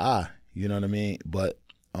see eye to eye. You know what I mean? But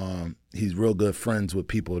he's real good friends with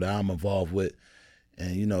people that I'm involved with,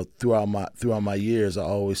 and you know, throughout my years, I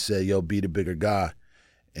always said, "Yo, be the bigger guy,"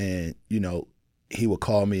 and you know, he would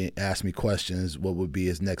call me and ask me questions. What would be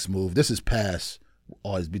his next move? This is past.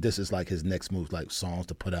 This is like his next move, like songs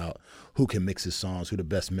to put out. Who can mix his songs? Who the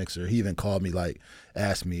best mixer? He even called me, like,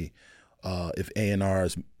 asked me if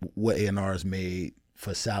what A&Rs made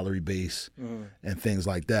for salary base and things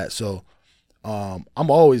like that. So I'm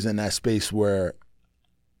always in that space where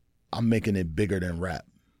I'm making it bigger than rap.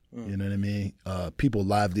 You know what I mean? People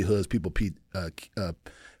livelihoods, people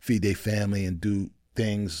feed their family and do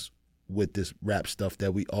things with this rap stuff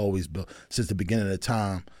that we always built. Since the beginning of the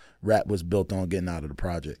time, rap was built on getting out of the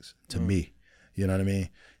projects, to me. You know what I mean?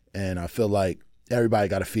 And I feel like everybody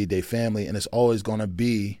got to feed their family, and it's always going to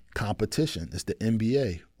be competition. It's the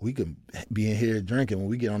NBA. We can be in here drinking. When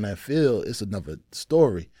we get on that field, it's another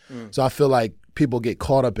story. So I feel like people get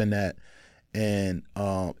caught up in that, and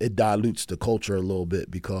it dilutes the culture a little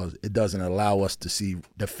bit because it doesn't allow us to see,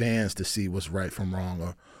 the fans to see what's right from wrong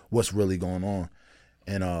or what's really going on.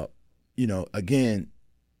 And, you know, again,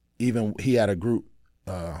 even he had a group,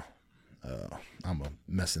 I'm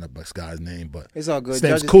messing up this guy's name, but it's all good. His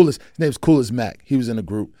name's Cool as Mac. He was in the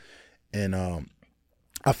group, and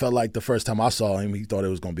I felt like the first time I saw him, he thought it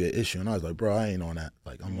was gonna be an issue, and I was like, bro, I ain't on that.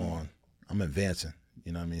 Like, I'm advancing.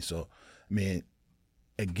 You know what I mean? So, I mean,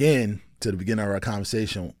 again, to the beginning of our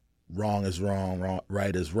conversation, wrong is wrong,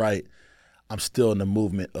 right is right. I'm still in the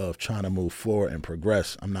movement of trying to move forward and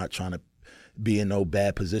progress. I'm not trying to be in no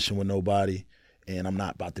bad position with nobody. And I'm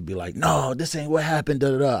not about to be like, no, this ain't what happened,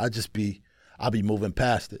 da-da-da. I'll be moving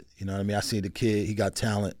past it. You know what I mean? I see the kid, he got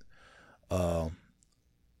talent.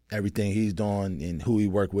 Everything he's doing and who he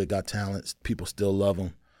worked with got talent. People still love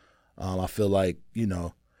him. I feel like, you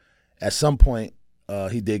know, at some point,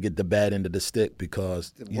 he did get the bad end of the stick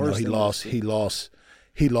because, you know, he lost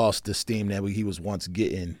the steam that he was once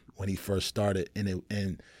getting when he first started.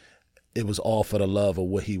 And it was all for the love of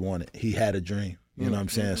what he wanted. He had a dream. You know what I'm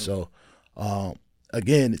saying? So,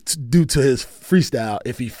 again, it's due to his freestyle.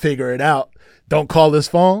 If he figure it out, don't call his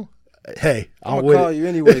phone. Hey, I'm gonna call you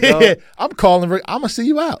anyway, dog. I'm calling. I'm gonna see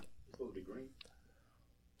you out.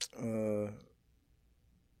 It's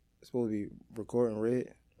supposed to be recording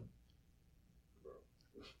red.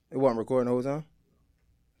 It wasn't recording the whole time.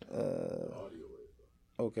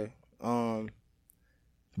 Okay.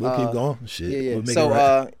 We'll keep going. Shit. Yeah. We'll make So it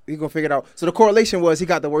right. we gonna figure it out. So the correlation was he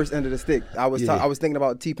got the worst end of the stick. I was thinking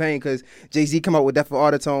about T-Pain because Jay-Z come out with Death for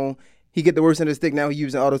Autotune. He get the worst end of the stick. Now he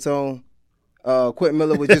using Autotune. Quentin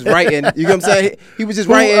Miller was just writing. You know what I'm saying? He was just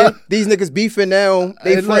writing. These niggas beefing now.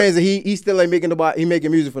 They friends, and he still ain't making nobody. He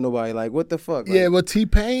making music for nobody. Like, what the fuck? Like, yeah, well,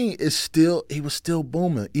 T-Pain he was still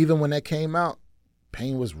booming. Even when that came out,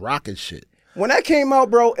 Pain was rocking shit. When that came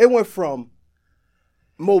out, bro, it went from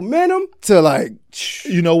momentum to like.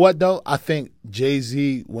 You know what though? I think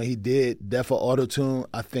Jay-Z, when he did Death for Autotune,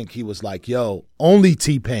 I think he was like, "Yo, only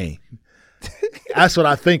T-Pain." That's what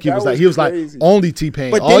I think he was like. He was crazy. Like, only T-Pain.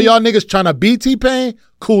 But all y'all niggas trying to beat T-Pain,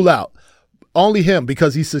 cool out. Only him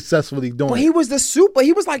because he's successfully doing it. But he was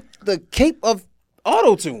he was like the cape of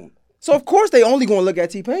Autotune. So of course they only gonna look at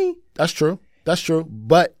T-Pain. That's true.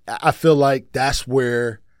 But I feel like that's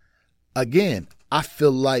where, again, I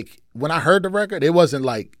feel like when I heard the record, it wasn't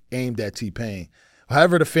like aimed at T-Pain.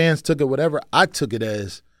 However the fans took it, whatever, I took it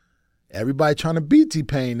as everybody trying to beat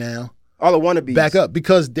T-Pain now. All the wannabes. Back up,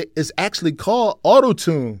 because it's actually called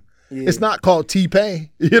Autotune. Yeah. It's not called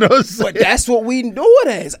T-Pain. You know what I'm saying? But that's what we knew it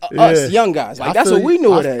as. Us young guys. Like, that's what we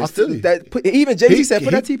knew it as. I feel you. Even Jay-Z said,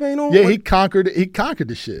 put that T-Pain on. Yeah, he conquered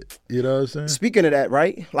the shit. You know what I'm saying? Speaking of that,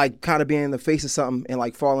 right? Like, kind of being in the face of something and,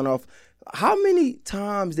 like, falling off. How many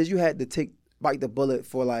times did you had to bite the bullet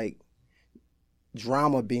for, like,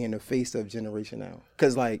 drama being the face of Generation Now?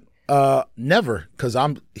 Because, like... Never, because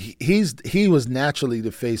he was naturally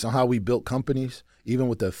the face on how we built companies, even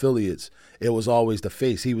with the affiliates. It was always the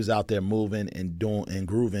face. He was out there moving and doing and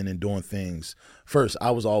grooving and doing things. First,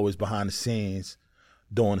 I was always behind the scenes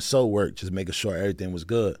doing the soul work, just making sure everything was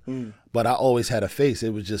good. But I always had a face.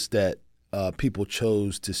 It was just that people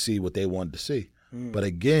chose to see what they wanted to see. But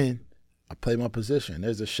again, I play my position.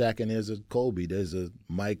 There's a Shaq and there's a Kobe. There's a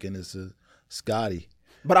Mike and there's a Scotty.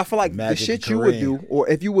 But I feel like Magic the shit and you would Kareem. do, or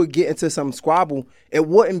if you would get into some squabble, it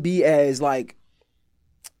wouldn't be as like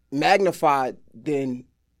magnified than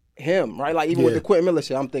him, right? Like even with Yeah. the Quentin Miller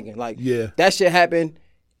shit, I'm thinking like Yeah. that shit happened,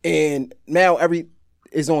 and now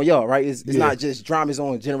is on y'all, right? It's Yeah. not just drama's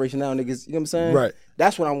on Generation Now niggas. You know what I'm saying? Right.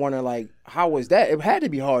 That's what I'm wondering. Like, how was that? It had to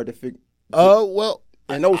be hard to figure Well,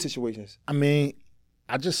 in those situations. I mean,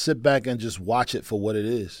 I just sit back and just watch it for what it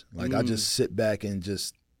is. Like I just sit back and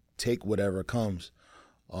just take whatever comes.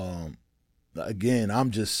 Again,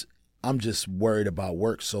 I'm just worried about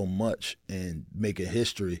work so much and making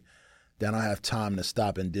history that I don't have time to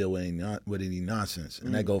stop and deal with any nonsense.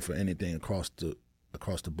 And that go for anything across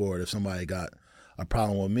the board. If somebody got a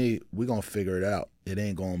problem with me, we're gonna figure it out. It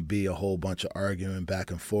ain't gonna be a whole bunch of arguing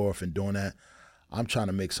back and forth and doing that. I'm trying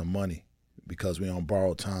to make some money because we on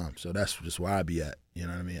borrowed time. So that's just where I be at. You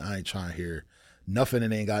know what I mean? I ain't trying to hear nothing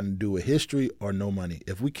that ain't got to do with history or no money.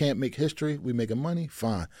 If we can't make history, we making money,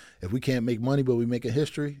 fine. If we can't make money but we making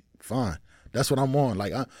history, fine. That's what I'm on.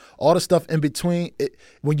 Like all the stuff in between,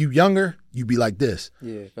 when you younger, you be like this.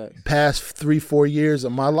 Yeah, facts. Past 3-4 years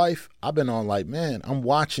of my life, I've been on like, man, I'm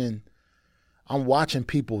watching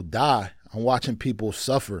people die. I'm watching people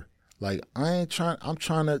suffer. Like I'm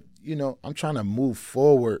trying to move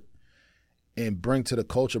forward and bring to the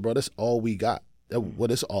culture, bro. That's all we got. Well,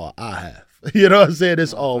 that's all I have. You know what I'm saying?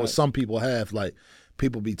 That's all what some people have. Like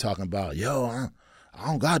people be talking about, yo, I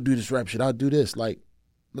don't gotta do this rap shit. I'll do this. Like,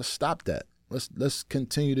 let's stop that. Let's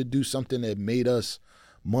continue to do something that made us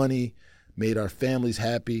money, made our families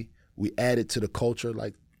happy. We added to the culture.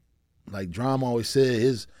 Like Drum always said,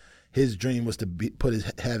 his dream was to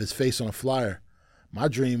have his face on a flyer. My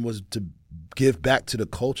dream was to give back to the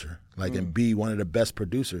culture, like and be one of the best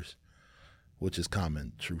producers, which is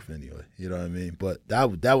common truth anyway. You know what I mean? But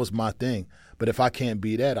that was my thing. But if I can't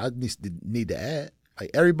be that, I need to add.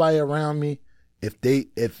 Like everybody around me, if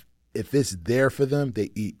it's there for them, they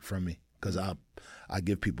eat from me. Because I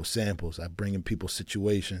give people samples. I bring in people's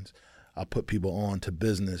situations. I put people on to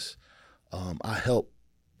business. I help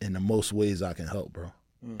in the most ways I can help, bro.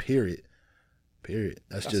 Period.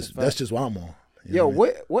 That's just what I'm on. You know what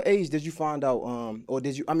I mean? What age did you find out, or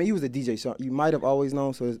did you, I mean, you was a DJ, so you might have always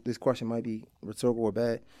known, so this question might be rhetorical or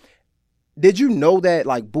bad. Did you know that,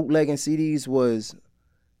 like, bootlegging CDs was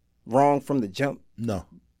wrong from the jump? No.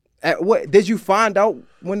 Did you find out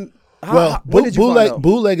when... when did you find out?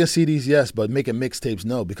 Bootlegging CDs, yes, but making mixtapes,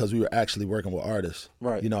 no, because we were actually working with artists.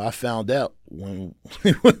 Right. You know, I found out when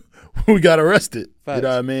we got arrested. Facts. You know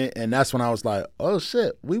what I mean? And that's when I was like, oh,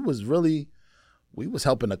 shit, we was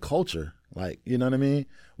helping the culture. Like, you know what I mean?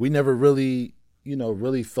 We never really,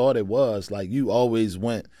 really thought it was. Like, you always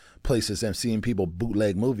went places and seeing people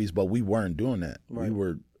bootleg movies, but we weren't doing that. Right. We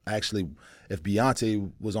were actually, if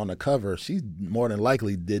Beyonce was on the cover, she more than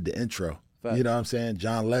likely did the intro. Facts. You know what I'm saying?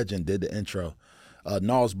 John Legend did the intro.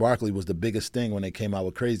 Gnarls Barkley was the biggest thing when they came out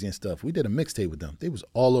with Crazy and stuff. We did a mixtape with them. They was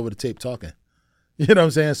all over the tape talking. You know what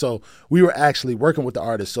I'm saying? So we were actually working with the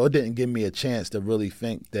artists, so it didn't give me a chance to really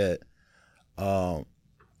think that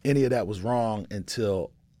any of that was wrong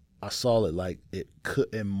until I saw it like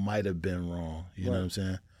it might have been wrong. You know what I'm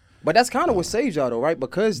saying? But that's kind of what saved y'all, though, right?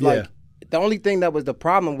 Because, like, the only thing that was the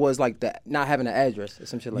problem was, like, the not having an address or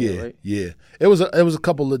some shit like that, right? Yeah. It was a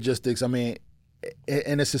couple logistics. I mean,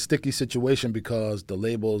 and it's a sticky situation because the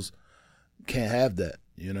labels can't have that.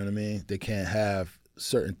 You know what I mean? They can't have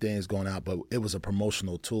certain things going out, but it was a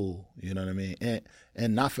promotional tool. You know what I mean?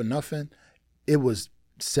 And not for nothing, it was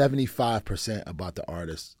 75% about the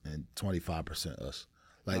artists and 25% us.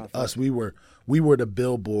 Like us, we were the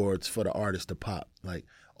billboards for the artists to pop. Like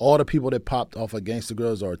all the people that popped off of Gangsta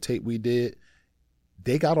Girls or a tape we did,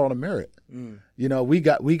 they got all the merit. You know, we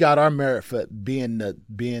got our merit for being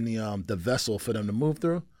the vessel for them to move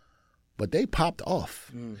through, but they popped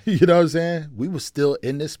off. You know what I'm saying? We was still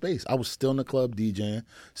in this space. I was still in the club DJing,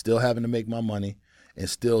 still having to make my money, and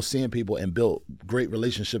still seeing people and build great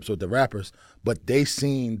relationships with the rappers. But they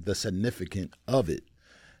seen the significance of it.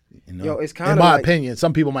 You know, it's kind in of my like, opinion,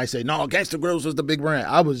 some people might say, "No, Gangsta Girls was the big brand."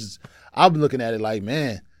 I'm looking at it like,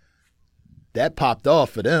 man, that popped off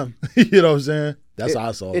for them. You know what I'm saying? That's how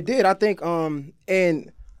I saw it. It did, I think.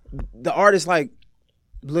 And the artists like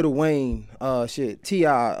Lil Wayne,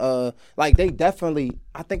 T.I., like they definitely,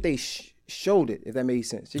 I think they showed it. If that made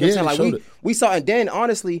sense, you know what I'm saying? Like we saw, and then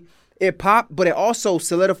honestly, it popped, but it also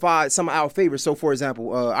solidified some of our favorites. So, for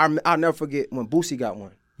example, I'll never forget when Boosie got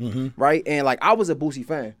one. Right? And like I was a Boosie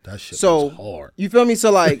fan. That shit so was hard. You feel me? So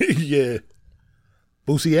like yeah.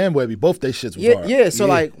 Boosie and Webby, both they shits was Yeah, hard. yeah. So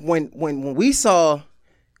like when we saw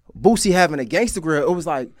Boosie having a Gangsta Grill, it was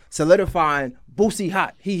like solidifying Boosie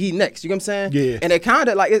hot. He next. You know what I'm saying? Yeah. And it kind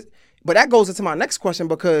of like it, but that goes into my next question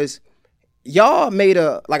because y'all made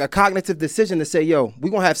a cognitive decision to say, yo, we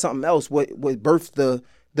gonna have something else what birthed the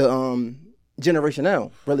Generation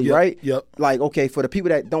L, really, right? Yep. Like, okay, for the people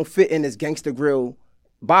that don't fit in this Gangsta Grill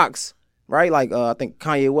box, right? Like, I think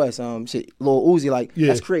Kanye West, Lil Uzi, like,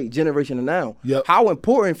 let's create Generation Now. Yep. How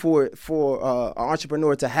important for an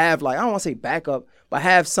entrepreneur to have, like, I don't want to say backup, but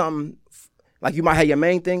have something, like you might have your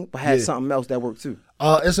main thing, but have something else that works too.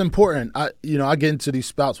 It's important. I get into these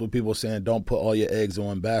spouts with people saying don't put all your eggs in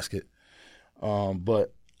one basket.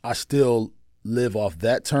 But I still live off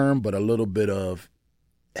that term, but a little bit of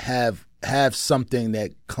have something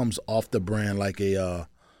that comes off the brand, like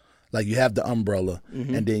like you have the umbrella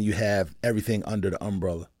and then you have everything under the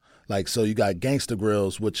umbrella. Like, so you got Gangsta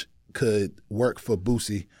Grills, which could work for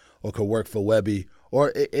Boosie or could work for Webby,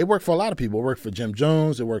 or it worked for a lot of people. It worked for Jim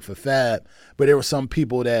Jones, it worked for Fab, but there were some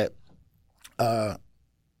people that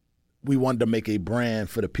we wanted to make a brand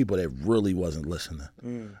for the people that really wasn't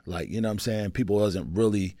listening. Like, you know what I'm saying? People wasn't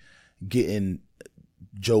really getting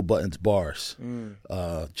Joe Budden's bars,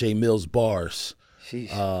 Jay Mills bars. You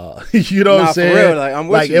know what I'm saying? For real, like, I'm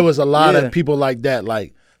with you. It was a lot of people like that,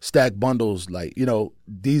 like Stack Bundles, like, you know,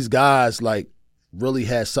 these guys like really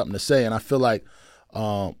had something to say. And I feel like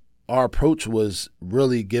our approach was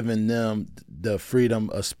really giving them the freedom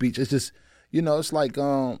of speech. It's just, you know, it's like,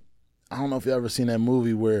 I don't know if you ever seen that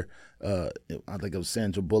movie where I think it was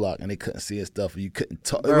Sandra Bullock and they couldn't see his stuff and you couldn't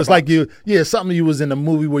talk. It was like something you was in a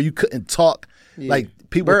movie where you couldn't talk. Yeah. Like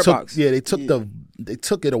people they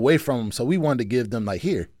took it away from them. So we wanted to give them like,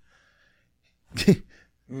 here,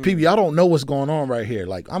 people, y'all don't know what's going on right here.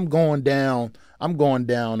 Like I'm going down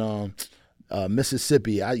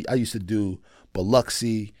Mississippi. I used to do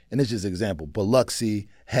Biloxi, and it's just an example, Biloxi,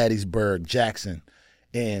 Hattiesburg, Jackson.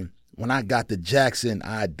 And when I got to Jackson,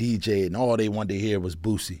 I DJ'd and all they wanted to hear was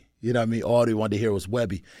Boosie. You know what I mean? All they wanted to hear was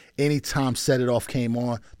Webby. Anytime Set It Off came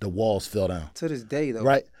on, the walls fell down. To this day, though.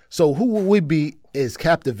 Right? So who would we be as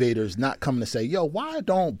captivators not coming to say, yo, why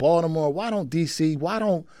don't Baltimore, why don't D.C., why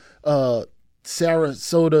don't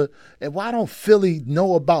Sarasota, and why don't Philly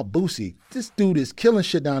know about Boosie? This dude is killing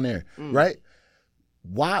shit down there, right?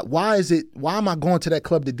 Why am I going to that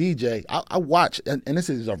club to DJ? I watch, and this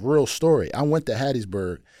is a real story. I went to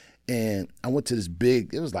Hattiesburg, and I went to this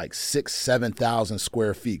big, it was like 7,000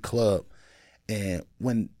 square feet club. And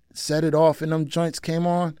when Set It Off and them joints came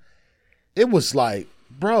on, it was like,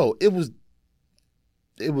 bro, it was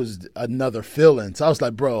another feeling. So I was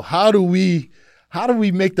like, bro, how do we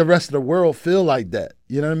make the rest of the world feel like that?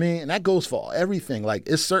 You know what I mean? And that goes for everything. Like,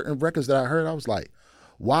 it's certain records that I heard, I was like,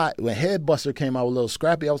 why? When Headbuster came out with Lil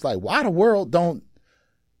Scrappy, I was like, why the world don't?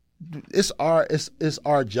 It's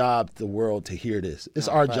our job, the world, to hear this. It's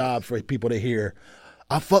our job for people to hear,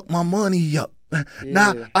 I fucked my money up.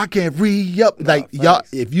 Now I can't re-up. Y'all,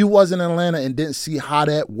 if you wasn't in Atlanta and didn't see how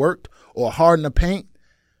that worked or Hard in the Paint,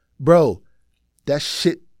 bro, that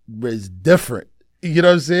shit was different. You know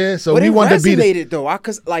what I'm saying? So but we wanted to be it though.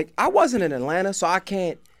 Cause like I wasn't in Atlanta, so I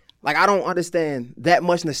can't, like, I don't understand that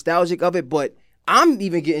much nostalgic of it, but I'm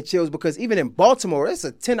even getting chills because even in Baltimore, it's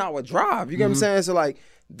a 10-hour drive. You get what I'm saying? So like,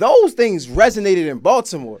 those things resonated in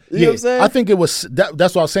Baltimore. You know what I'm saying? I think it was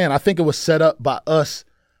that's what I was saying. I think it was set up by us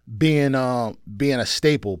being a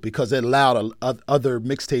staple because it allowed other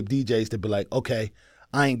mixtape DJs to be like, okay,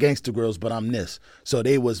 I ain't Gangsta Grills, but I'm this. So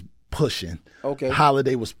they was pushing. Okay.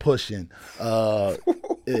 Holiday was pushing.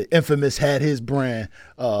 Infamous had his brand.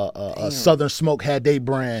 Southern Smoke had their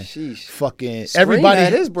brand. Sheesh. Fucking Scream everybody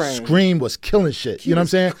had his brand. Scream was killing shit. You know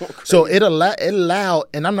what I'm saying? So it allowed,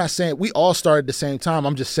 and I'm not saying we all started at the same time.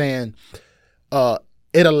 I'm just saying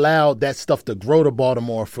it allowed that stuff to grow to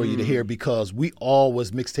Baltimore for you to hear because we all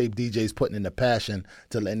was mixtape DJs putting in the passion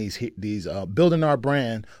to letting these building our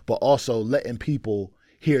brand, but also letting people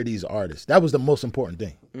hear these artists. That was the most important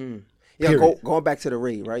thing. Yeah, going back to the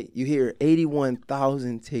raid, right? You hear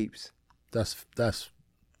 81,000 tapes. That's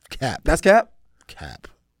cap. That's cap? Cap.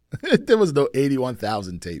 There was no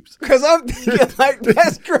 81,000 tapes. Because I'm thinking, like,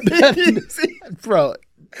 that's crazy. Bro,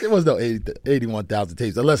 there was no 81,000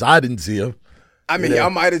 tapes, unless I didn't see them. I mean,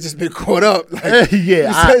 y'all might have just been caught up. Like, yeah.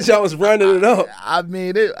 You said y'all was running it up. I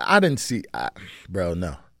mean, I didn't see, bro,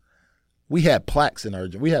 no. We had plaques in our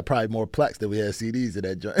joint. We had probably more plaques than we had CDs in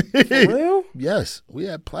that joint. For real? Yes, we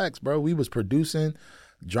had plaques, bro. We was producing.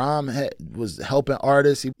 Drum was helping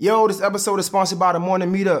artists. Yo, this episode is sponsored by The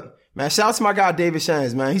Morning Meetup. Man, shout out to my guy, David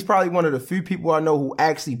Shands, man. He's probably one of the few people I know who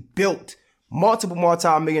actually built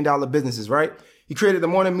multi-million-dollar businesses, right? He created the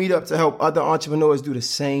Morning Meetup to help other entrepreneurs do the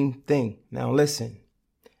same thing. Now listen,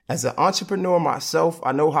 as an entrepreneur myself,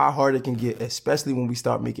 I know how hard it can get, especially when we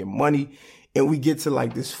start making money and we get to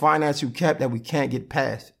like this financial cap that we can't get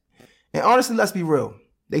past. And honestly, let's be real.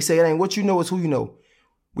 They say it ain't what you know, it's who you know.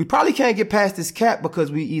 We probably can't get past this cap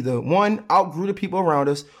because we either, one, outgrew the people around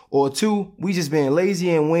us, or two, we just being lazy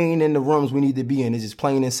and we ain't in the rooms we need to be in. It's just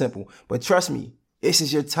plain and simple. But trust me, this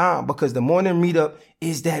is your time because the Morning Meetup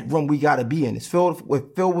is that room we got to be in. It's filled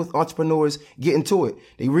with entrepreneurs getting to it.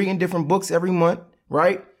 They reading different books every month,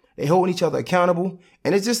 right? They holding each other accountable.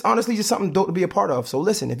 And it's just honestly just something dope to be a part of. So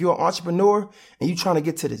listen, if you're an entrepreneur and you trying to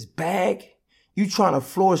get to this bag, you trying to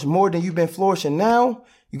flourish more than you've been flourishing now,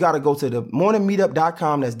 you got to go to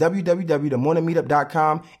themorningmeetup.com. That's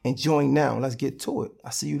www.themorningmeetup.com and join now. Let's get to it.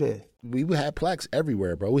 I see you there. We had plaques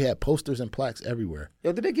everywhere, bro. We had posters and plaques everywhere.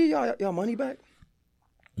 Yo, did they give y'all money back?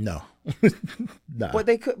 No. Nah. But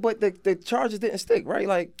they could. But the charges didn't stick, right?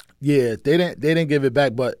 Like, yeah, they didn't give it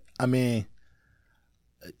back. But I mean,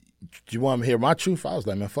 do you want to hear my truth? I was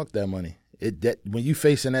like, man, fuck that money. When you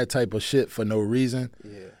facing that type of shit for no reason,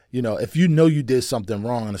 yeah. You know, if you know you did something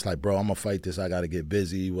wrong and it's like, bro, I'm gonna fight this. I got to get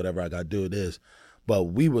busy. Whatever I got to do, it is. But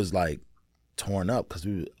we was like torn up because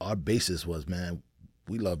our basis was, man,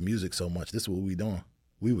 we love music so much. This is what we doing.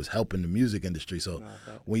 We was helping the music industry. So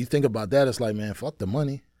when you think about that, it's like, man, fuck the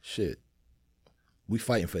money. Shit. We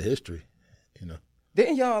fighting for history, you know.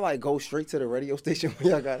 Didn't y'all like go straight to the radio station when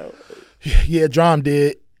y'all got out? Yeah, Drum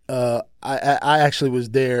did. I actually was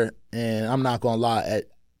there, and I'm not gonna lie,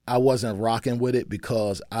 I wasn't rocking with it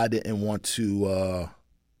because I didn't want to.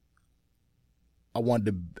 I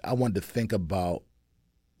wanted to think about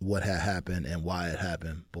what had happened and why it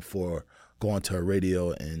happened before going to a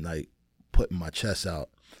radio and like putting my chest out.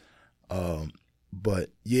 But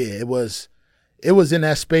yeah, it was in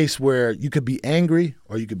that space where you could be angry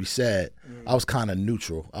or you could be sad. I was kind of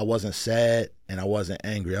neutral. I wasn't sad and I wasn't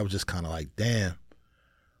angry. I was just kind of like, damn,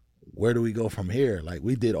 where do we go from here? Like,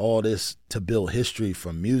 we did all this to build history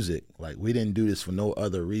from music. Like, we didn't do this for no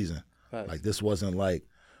other reason. Right. Like, this wasn't like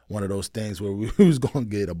one of those things where we was going to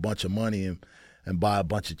get a bunch of money and buy a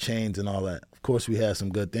bunch of chains and all that. Of course, we had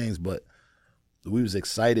some good things, but we was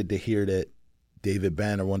excited to hear that David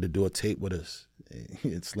Banner wanted to do a tape with us.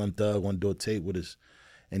 And Slim Thug wanted to do a tape with us.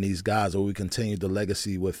 And these guys, or we continued the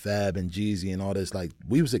legacy with Fab and Jeezy and all this. Like,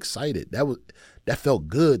 we was excited. That felt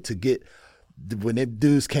good to get. When them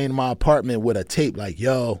dudes came to my apartment with a tape, like,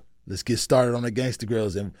 yo, let's get started on the Gangsta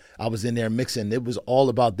Grills. And I was in there mixing. It was all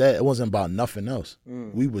about that. It wasn't about nothing else.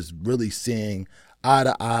 We was really seeing eye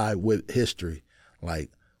to eye with history.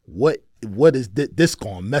 Like, what is this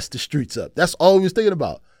going to mess the streets up? That's all we was thinking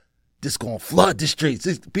about. This going to flood the streets.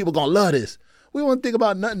 People going to love this. We won't think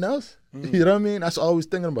about nothing else. You know what I mean? That's all we was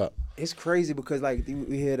thinking about. It's crazy because, like,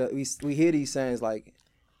 we hear these sayings, like,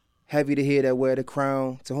 heavy to hear that wear the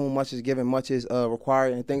crown, to whom much is given, much is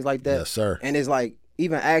required, and things like that. Yes, sir. And it's like,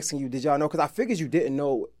 even asking you, did y'all know? Because I figured you didn't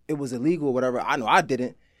know it was illegal or whatever. I know I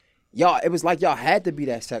didn't. Y'all, it was like y'all had to be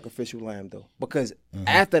that sacrificial lamb, though. Because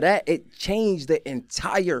after that, it changed the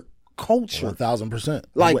entire culture. 1,000%.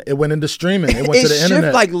 Like, it went into streaming. It went to the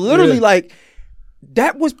internet. Like, literally, like,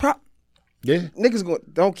 that was yeah.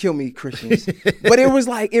 Niggas don't kill me, Christians. But it was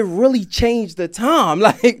like, it really changed the time.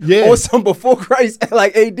 Like, or some before Christ,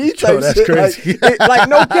 like AD type that's shit. crazy. Like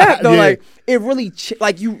no cap though. Yeah. Like, it really,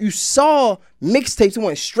 like you saw mixtapes. It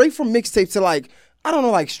went straight from mixtapes to like, I don't know,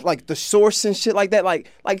 like The Source and shit like that. Like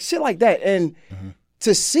shit like that. And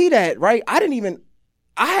to see that, right, I didn't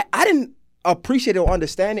appreciate it or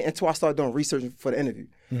understand it until I started doing research for the interview.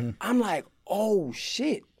 I'm like, oh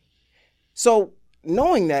shit. So,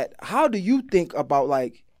 knowing that, how do you think about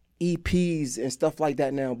like EPs and stuff like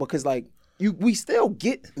that now? Because like we still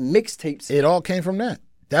get mixtapes. It all came from that.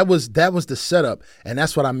 That was the setup, and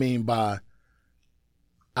that's what I mean by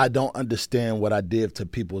I don't understand what I did to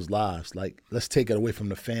people's lives. Like, let's take it away from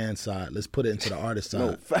the fan side. Let's put it into the artist side.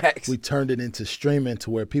 No, facts. We turned it into streaming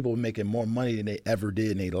to where people were making more money than they ever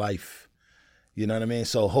did in their life. You know what I mean?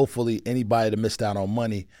 So hopefully anybody that missed out on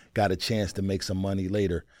money got a chance to make some money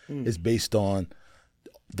later. It's based on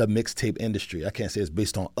the mixtape industry. I can't say it's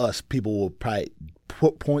based on us. People will probably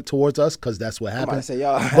point towards us because that's what happened.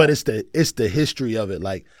 But it's the history of it.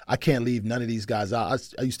 Like, I can't leave none of these guys out.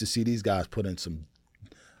 I used to see these guys put in some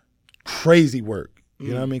crazy work.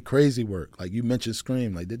 You know what I mean? Crazy work. Like, you mentioned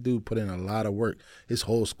Scream. Like, that dude put in a lot of work. His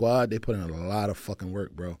whole squad, they put in a lot of fucking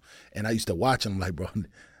work, bro. And I used to watch them like, bro, them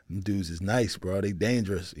dudes is nice, bro. They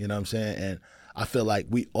dangerous. You know what I'm saying? And I feel like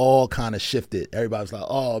we all kind of shifted. Everybody was like,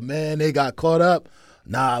 oh, man, they got caught up.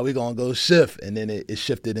 Nah, we're going to go shift. And then it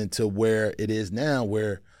shifted into where it is now,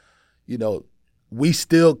 where, you know, we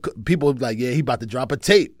still people like, yeah, he about to drop a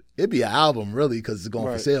tape. It'd be an album really because it's going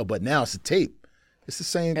for Right. sale, but now it's a tape. It's the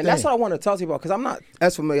same thing. And that's what I want to talk to you about because I'm not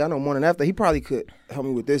as familiar. I know Morning After. He probably could help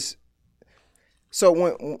me with this.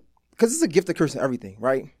 So because it's a gift of curse and everything,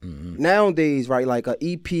 right? Mm-hmm. Nowadays, right, like an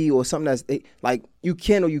EP or something that's like you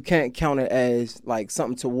can or you can't count it as like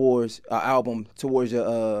something towards an album towards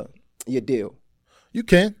your deal. You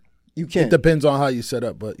can. You can. It depends on how you set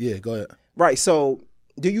up, but yeah, go ahead. Right. So,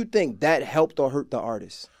 do you think that helped or hurt the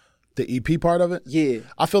artist? The EP part of it? Yeah.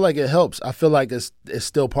 I feel like it helps. I feel like it's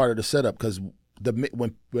still part of the setup because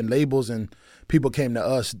when labels and people came to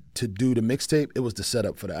us to do the mixtape, it was the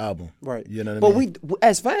setup for the album. Right. You know what I mean? But we,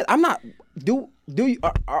 as fans, I'm not. Do you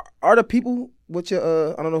are the people with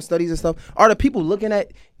your I don't know studies and stuff? Are the people looking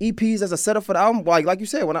at EPs as a setup for the album? Like you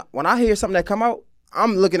said, when I hear something that come out,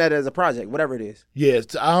 I'm looking at it as a project, whatever it is. Yeah,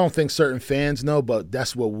 I don't think certain fans know, but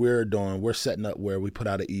that's what we're doing. We're setting up where we put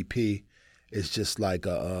out an EP. It's just like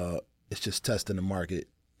it's just testing the market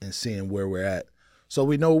and seeing where we're at. So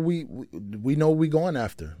we know we know what we going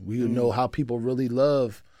after. We know how people really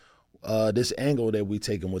love this angle that we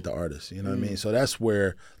taking with the artists. You know what I mean? So that's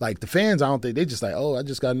where like the fans, I don't think they just like, oh, I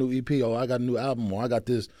just got a new EP, oh, I got a new album, or I got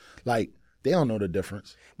this. Like they don't know the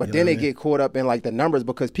difference. But then they get caught up in like the numbers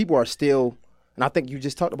because people are still. And I think you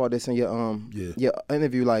just talked about this in your your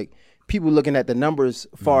interview. Like people looking at the numbers,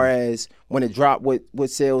 far as when it dropped, what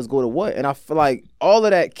sales go to what, and I feel like all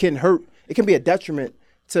of that can hurt. It can be a detriment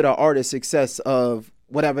to the artist's success of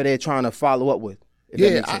whatever they're trying to follow up with.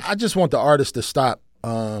 Yeah, I just want the artist to stop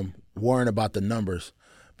worrying about the numbers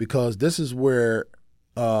because this is where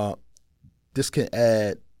this can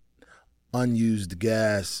add unused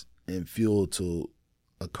gas and fuel to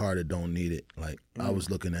a car that don't need it. Like I was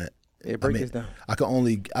looking at. Yeah, break this down. I can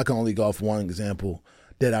only go off one example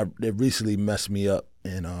that recently messed me up,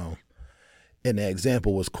 and the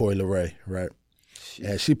example was Coi Leray, right? Shit.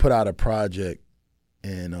 And she put out a project,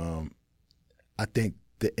 and I think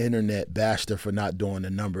the internet bashed her for not doing the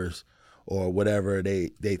numbers or whatever they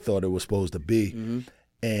thought it was supposed to be. Mm-hmm.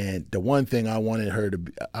 And the one thing I wanted her to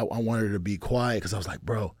be, I wanted her to be quiet because I was like,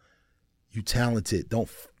 bro, you talented, don't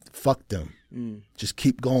fuck them. Just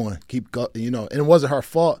keep going, you know. And it wasn't her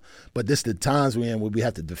fault, but this the times we're in where we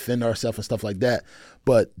have to defend ourselves and stuff like that.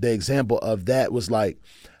 But the example of that was like,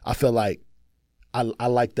 I feel like I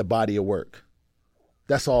like the body of work.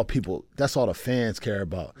 That's all the fans care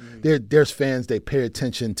about. There's fans, they pay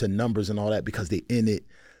attention to numbers and all that because they in it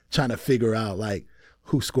trying to figure out like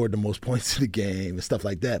who scored the most points in the game and stuff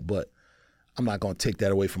like that. But I'm not gonna take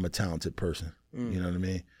that away from a talented person. You know what I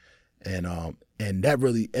mean? And that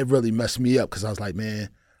really messed me up because I was like, man,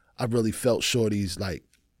 I really felt Shorty's like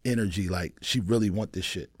energy, like she really want this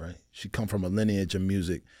shit, right? She come from a lineage of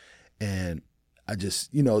music, and I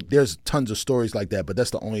just, you know, there's tons of stories like that, but that's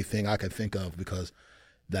the only thing I could think of because,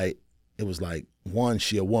 like, it was like one,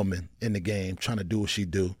 she a woman in the game trying to do what she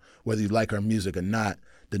do, whether you like her music or not.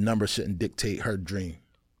 The numbers shouldn't dictate her dream.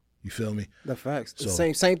 You feel me? The facts. So,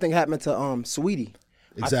 the same thing happened to Sweetie.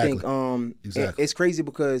 Exactly. I think exactly. It's crazy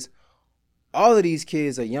because all of these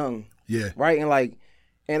kids are young. Yeah. Right?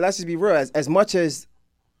 And let's just be real, as much as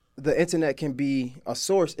the internet can be a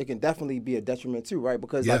source, it can definitely be a detriment too, right?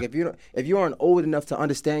 Because like if you aren't old enough to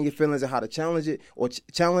understand your feelings and how to challenge it or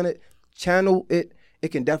channel it, it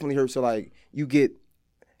can definitely hurt. So like you get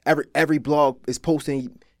every blog is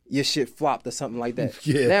posting your shit flopped or something like that.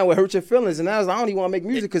 Yeah. Now it hurts your feelings, and now it's like, I don't even want to make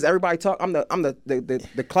music because everybody talk. I'm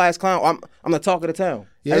the class clown. I'm the talk of the town.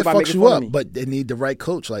 Yeah, everybody it fucks you up, but they need the right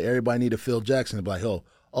coach. Like everybody need a Phil Jackson to be like,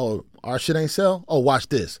 oh, our shit ain't sell. Oh, watch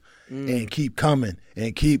this, and keep coming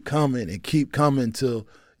and keep coming and keep coming till,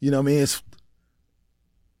 you know what I mean?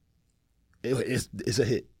 It's a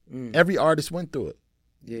hit. Every artist went through it.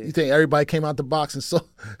 Yeah. You think everybody came out the box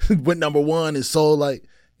and went number one and sold like,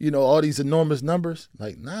 you know, all these enormous numbers?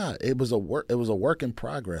 Like, nah, it was a work in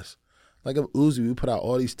progress. Like of Uzi, we put out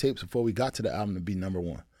all these tapes before we got to the album to be number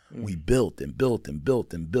one. We built and built and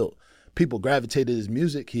built and built. People gravitated to his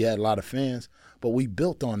music. He had a lot of fans, but we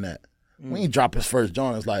built on that. We ain't drop his first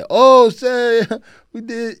joint. It's like, oh, say we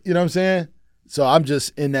did. You know what I'm saying? So I'm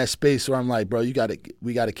just in that space where I'm like, bro, we got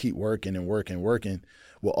to keep working and working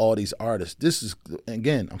with all these artists. This is,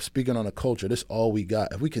 again, I'm speaking on a culture. This is all we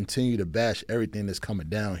got. If we continue to bash everything that's coming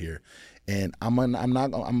down here, and I'm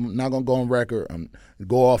not gonna go on record,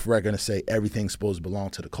 go off record and say everything's supposed to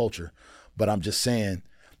belong to the culture, but I'm just saying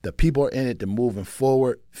the people are in it. They're moving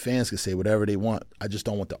forward. Fans can say whatever they want. I just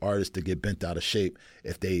don't want the artists to get bent out of shape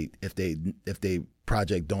if they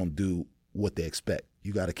project don't do what they expect.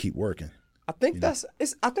 You got to keep working. I think that's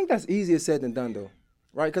easier said than done though,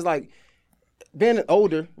 right? Because like being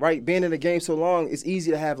older, right? Being in the game so long, it's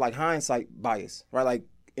easy to have like hindsight bias, right? Like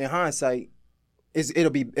in hindsight,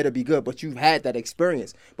 it'll be good, but you've had that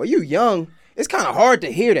experience. But you young, it's kind of hard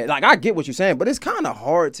to hear that. Like I get what you're saying, but it's kind of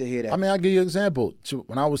hard to hear that. I mean, I'll give you an example.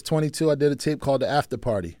 When I was 22, I did a tape called The After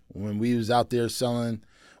Party. When we was out there selling,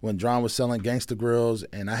 when Dron was selling Gangsta Grills,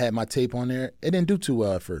 and I had my tape on there, it didn't do too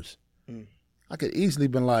well at first. I could easily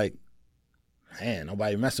been like, man,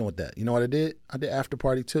 nobody messing with that. You know what I did? I did After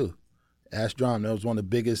Party too. Ask Dron, that was one of the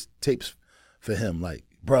biggest tapes for him. Like,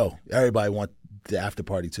 bro, everybody want the After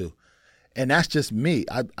Party too. And that's just me.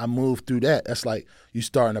 I moved through that. That's like you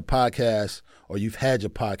starting a podcast or you've had your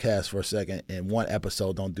podcast for a second and one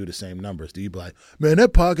episode don't do the same numbers. Do you be like, man,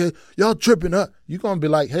 that podcast, y'all tripping up. You're going to be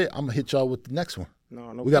like, hey, I'm going to hit y'all with the next one.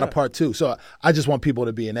 No, we got a part 2. So I just want people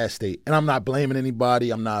to be in that state. And I'm not blaming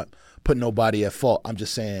anybody. I'm not putting nobody at fault. I'm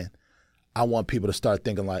just saying I want people to start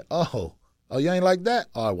thinking like, oh, you ain't like that?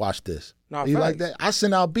 Oh, watch this. No, you like that? I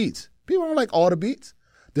send out beats. People don't like all the beats.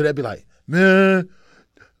 Do they be like, man,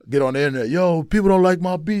 get on the internet, yo, people don't like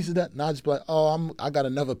my beats and that. And I just be like, oh, I got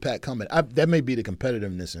another pack coming. That may be the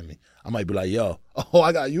competitiveness in me. I might be like, yo,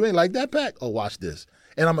 you ain't like that pack? Oh, watch this.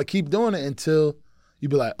 And I'm going to keep doing it until you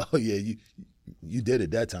be like, oh, yeah, you did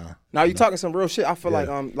it that time. Now you're talking some real shit. I feel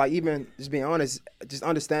like even just being honest, just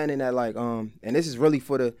understanding that like, and this is really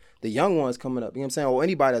for the young ones coming up, you know what I'm saying? Or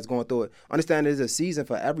anybody that's going through it. Understand there's a season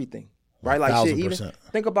for everything, right? Like 1,000%. shit, even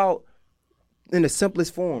think about in the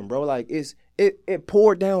simplest form, bro. Like it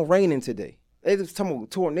poured down raining today. They was talking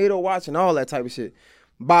about tornado watch and all that type of shit.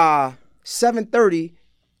 By 7:30,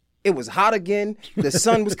 it was hot again. The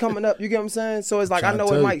sun was coming up. You get what I'm saying? So it's like I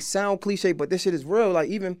know it might sound cliche, but this shit is real. Like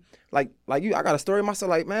even like you, I got a story myself.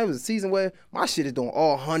 Like man, it was a season where my shit is doing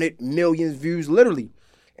all 100 million views literally,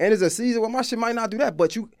 and there's a season where my shit might not do that.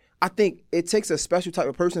 But I think it takes a special type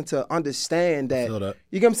of person to understand that.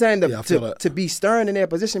 You get what I'm saying? To be stern in their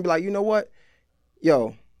position, be like, you know what,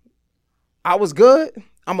 yo, I was good.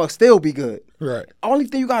 I'm going to still be good. Right. Only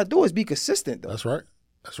thing you got to do is be consistent, though. That's right.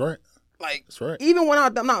 Like, that's right. Even when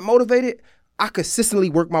I'm not motivated, I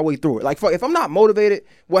consistently work my way through it. Like, fuck, if I'm not motivated,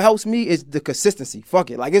 what helps me is the consistency.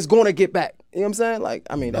 Fuck it. Like, it's going to get back. You know what I'm saying? Like,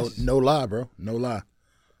 I mean, that's... No lie, bro. No lie.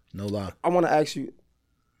 I want to ask you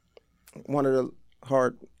one of the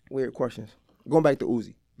hard, weird questions. Going back to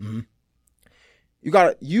Uzi. Mm-hmm.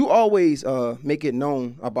 You always make it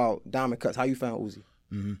known about Diamond Cuts, how you found Uzi.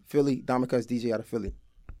 Mm-hmm. Philly, Diamond Cuts DJ out of Philly.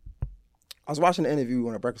 I was watching the interview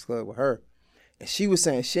on a Breakfast Club with her, and she was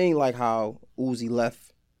saying she ain't like how Uzi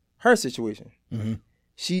left her situation. Mm-hmm.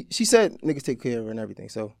 She said niggas take care of her and everything.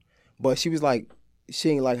 So, but she was like she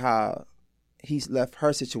ain't like how he's left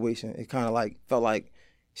her situation. It kind of like felt like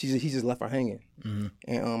he just left her hanging. Mm-hmm.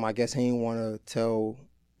 And I guess he ain't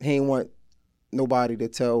want nobody to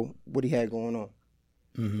tell what he had going on.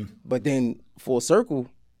 Mm-hmm. But then full circle,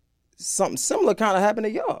 something similar kind of happened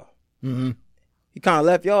to y'all. Mm-hmm. He kind of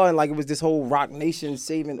left y'all, and like it was this whole Rock Nation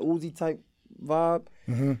saving Uzi type vibe.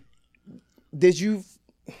 Mm-hmm. Did you?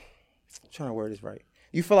 I'm trying to word this right.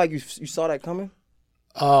 You feel like you saw that coming?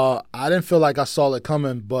 I didn't feel like I saw it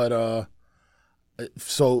coming, but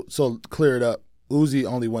so clear it up. Uzi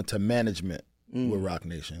only went to management with Rock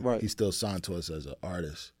Nation. Right. He's still signed to us as an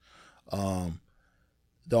artist.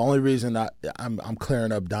 The only reason I'm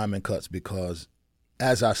clearing up Diamond Cuts because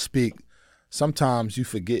as I speak, sometimes you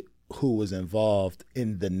forget who was involved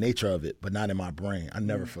in the nature of it, but not in my brain. I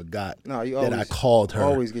never forgot that I called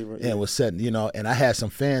her and was setting, and I had some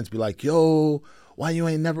fans be like, yo, why you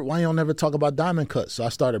don't never talk about Diamond Cuts? So I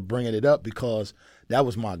started bringing it up because that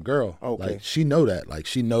was my girl. Okay. Like she know that. Like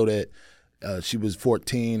she know that she was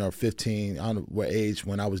 14 or 15, I don't know what age,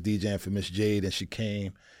 when I was DJing for Miss Jade, and she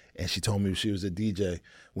came and she told me she was a DJ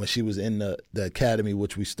when she was in the academy,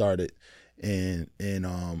 which we started, and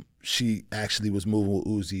she actually was moving with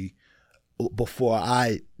Uzi before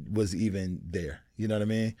I was even there. You know what I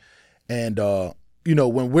mean? And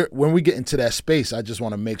when we get into that space, I just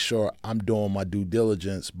want to make sure I'm doing my due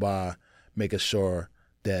diligence by making sure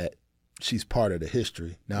that she's part of the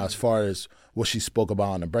history. Now, as far as what she spoke about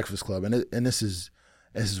on the Breakfast Club, and this is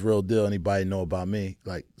real deal. Anybody know about me?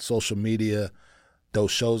 Like social media, those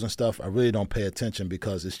shows and stuff, I really don't pay attention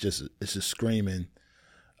because it's just screaming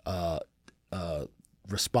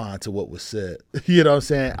respond to what was said. You know what I'm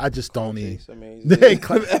saying? I just don't need. I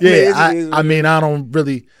mean, I don't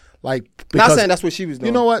really like. Not saying that's what she was doing.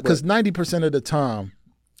 You know what? Because 90% of the time,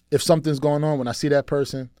 if something's going on, when I see that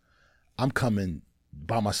person, I'm coming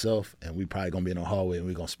by myself, and we probably gonna be in the hallway, and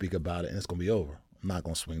we're gonna speak about it, and it's gonna be over. I'm not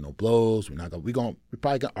gonna swing no blows. We probably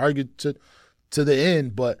gonna argue to the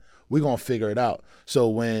end, but we're gonna figure it out. So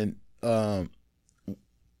when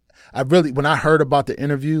when I heard about the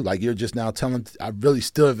interview, like you're just now telling, I really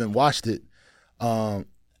still haven't watched it.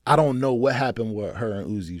 I don't know what happened with her and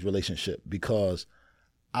Uzi's relationship because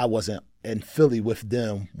I wasn't in Philly with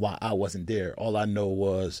them while I wasn't there. All I know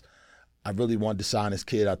was I really wanted to sign this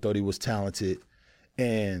kid. I thought he was talented.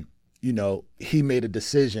 And, you know, he made a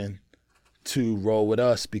decision to roll with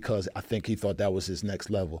us because I think he thought that was his next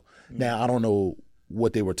level. Now, I don't know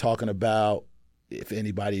what they were talking about, if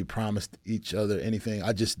anybody promised each other anything.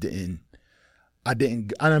 I didn't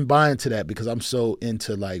buy into that because I'm so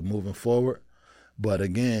into like moving forward. But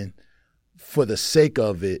again, for the sake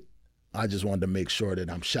of it, I just wanted to make sure that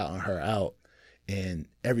I'm shouting her out and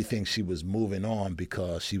everything she was moving on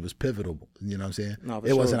because she was pivotal. You know what I'm saying? No,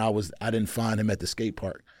 it wasn't I didn't find him at the skate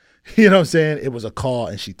park. You know what I'm saying? It was a call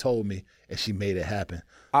and she told me and she made it happen.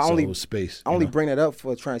 It was space. I only bring that up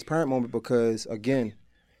for a transparent moment because again,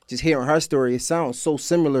 just hearing her story, it sounds so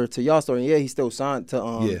similar to y'all story. And yeah, he still signed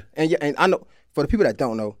to and I know for the people that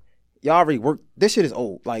don't know, y'all already worked. This shit is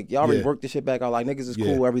old. Like y'all already worked this shit back out. Like niggas is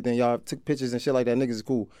cool. Everything y'all took pictures and shit like that. Niggas is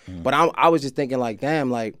cool. But I was just thinking like,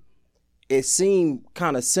 damn, like it seemed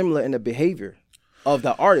kind of similar in the behavior of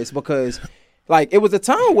the artist because like it was a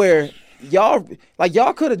time where y'all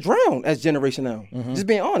could have drowned as Generation Now. Just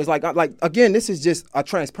being honest. Like again, this is just a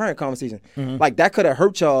transparent conversation. Like that could have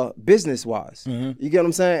hurt y'all business wise. You get what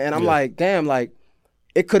I'm saying? And I'm like, damn, like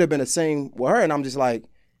it could have been the same with her. And I'm just like,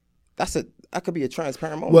 that could be a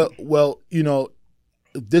transparent moment. Well, you know,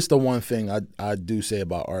 this the one thing I do say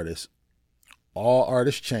about artists. All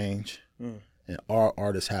artists change, and all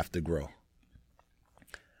artists have to grow.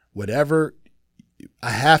 I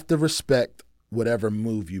have to respect whatever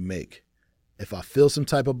move you make. If I feel some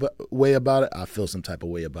type of way about it, I feel some type of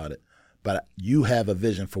way about it. But you have a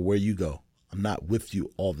vision for where you go. I'm not with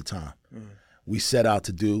you all the time. We set out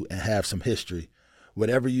to do and have some history.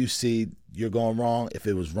 Whatever you see you're going wrong, if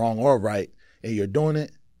it was wrong or right, and you're doing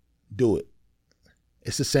it, do it.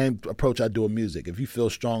 It's the same approach I do with music. If you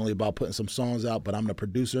feel strongly about putting some songs out, but I'm the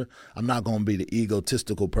producer, I'm not going to be the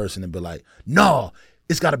egotistical person and be like, no,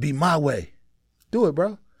 it's got to be my way. Do it,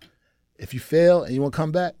 bro. If you fail and you want to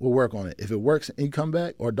come back, we'll work on it. If it works and you come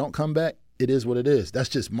back or don't come back, it is what it is. That's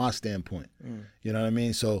just my standpoint. You know what I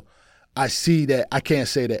mean? So I see that. I can't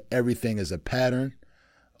say that everything is a pattern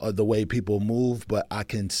of the way people move, but I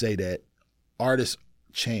can say that artists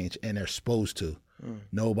change and they're supposed to.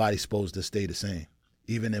 Nobody's supposed to stay the same.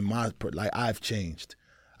 Even in I've changed.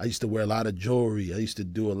 I used to wear a lot of jewelry. I used to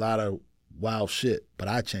do a lot of wild shit, but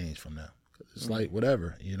I changed from that. It's like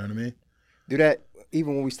whatever, you know what I mean? Do that,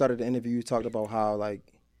 even when we started the interview, you talked about how like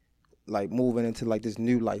moving into like this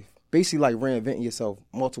new life, basically like reinventing yourself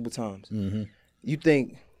multiple times. You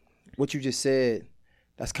think what you just said,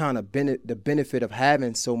 that's kind of the benefit of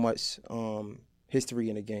having so much history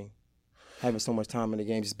in the game, having so much time in the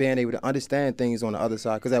game, just being able to understand things on the other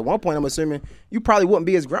side. Because at one point, I'm assuming you probably wouldn't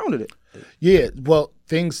be as grounded. Yeah, well,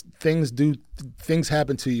 things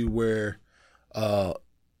happen to you where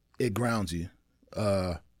it grounds you.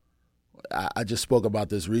 I just spoke about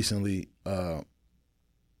this recently. The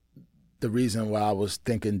reason why I was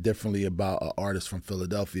thinking differently about an artist from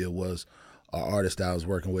Philadelphia was an artist that I was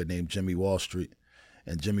working with named Jimmy Wall Street.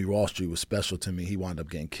 And Jimmy Wall Street was special to me. He wound up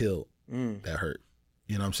getting killed. That hurt.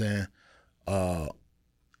 You know what I'm saying?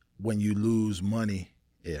 When you lose money,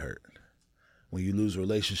 it hurt. When you lose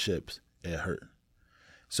relationships, it hurt.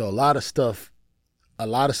 So a lot of stuff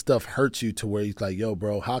hurts you to where you're like, yo,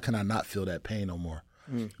 bro, how can I not feel that pain no more?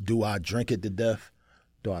 Do I drink it to death?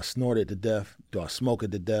 Do I snort it to death? Do I smoke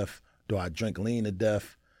it to death? Do I drink lean to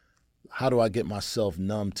death? How do I get myself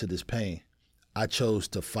numb to this pain? I chose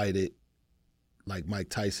to fight it like Mike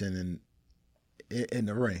Tyson in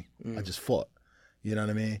the ring. I just fought. You know what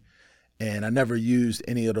I mean? And I never used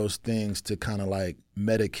any of those things to kind of like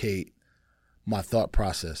medicate my thought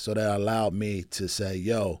process. So that allowed me to say,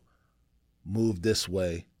 yo, move this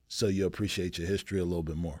way so you appreciate your history a little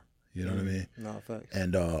bit more. You know what I mean? No, facts.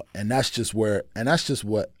 And that's just what I'm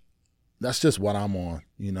on.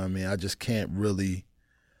 You know what I mean? I just can't really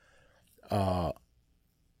I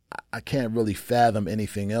can't really fathom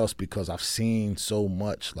anything else because I've seen so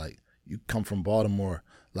much. Like, you come from Baltimore,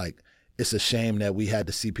 like, it's a shame that we had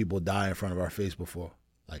to see people die in front of our face before.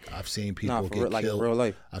 Like, I've seen people get killed. Like in real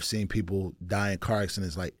life. I've seen people die in car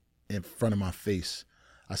accidents, like, in front of my face.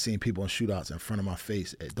 I've seen people in shootouts in front of my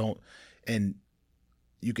face. And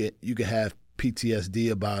you can have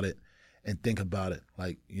PTSD about it and think about it.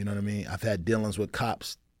 Like, you know what I mean? I've had dealings with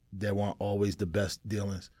cops that weren't always the best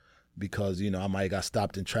dealings because, you know, I might have got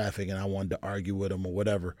stopped in traffic and I wanted to argue with them or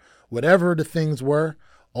whatever. Whatever the things were,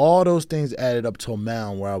 all those things added up to a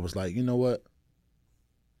mound where I was like, you know what?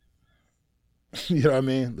 You know what I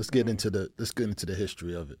mean? Let's get into the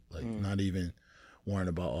history of it. Like not even worrying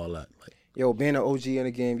about all that. Like, Yo, being an OG in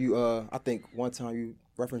the game, you I think one time you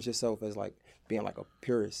referenced yourself as like being like a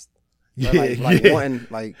purist. Right? Like wanting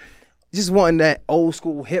like just wanting that old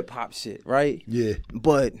school hip hop shit, right? Yeah.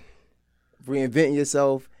 But reinventing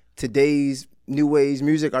yourself, today's new age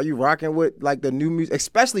music, are you rocking with like the new music,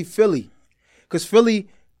 especially Philly? Because Philly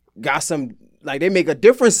got some, like they make a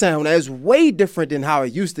different sound that's way different than how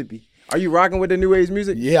it used to be. Are you rocking with the new age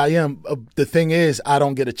music? Yeah, I am. The thing is, I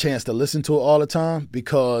don't get a chance to listen to it all the time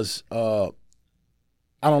because I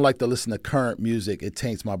don't like to listen to current music. It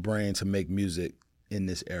taints my brain to make music in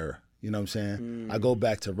this era. You know what I'm saying? I go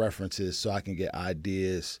back to references so I can get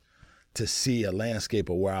ideas to see a landscape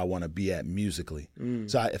of where I want to be at musically.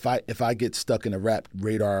 So if I get stuck in a rap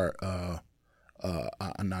radar,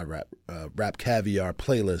 rap caviar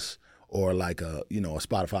playlist or like a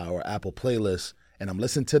Spotify or Apple playlist, and I'm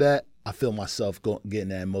listening to that, I feel myself getting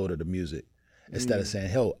that mode of the music instead of saying,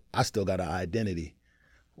 "Hell, I still got an identity."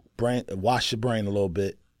 Wash your brain a little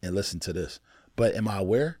bit and listen to this. But am I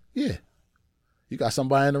aware? Yeah. You got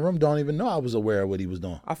somebody in the room don't even know I was aware of what he was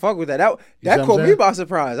doing. I fuck with that. That caught me by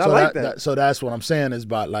surprise. I like that. So that's what I'm saying is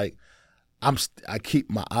about like I keep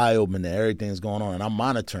my eye open to everything's going on and I'm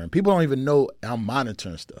monitoring. People don't even know I'm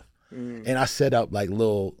monitoring stuff. And I set up like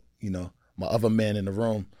little, my other man in the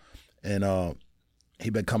room, and he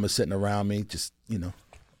been coming sitting around me, just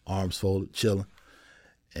arms folded, chilling,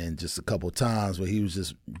 and just a couple of times where he was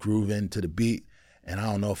just grooving to the beat, and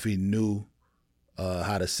I don't know if he knew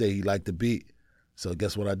how to say he liked the beat. So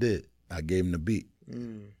guess what I did? I gave him the beat.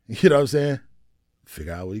 You know what I'm saying?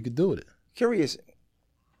 Figure out what he could do with it. Curious,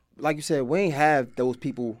 like you said, we ain't have those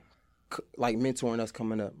people like mentoring us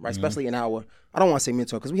coming up, right? Especially in our, I don't want to say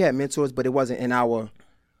mentor because we had mentors, but it wasn't in our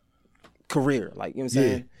career. Like, you know what I'm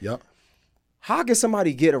saying? Yeah. Yep. How can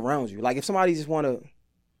somebody get around you? Like if somebody just want to,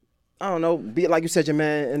 I don't know, be like you said, your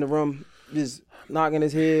man in the room just knocking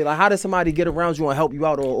his head. Like how does somebody get around you and help you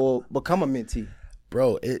out or become a mentee?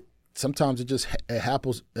 Bro, sometimes it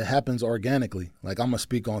happens organically. Like I'm gonna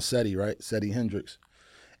speak on Seti, right? Seti Hendricks.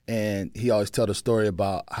 And he always tell the story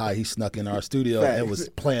about how he snuck in our studio and was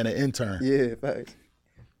playing an intern. Yeah, facts.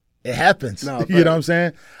 It happens. No, you know what I'm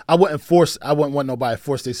saying? I wouldn't want nobody to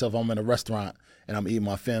force themselves. I'm in a restaurant and I'm eating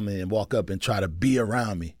my family and walk up and try to be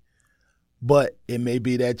around me. But it may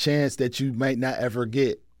be that chance that you might not ever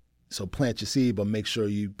get. So plant your seed, but make sure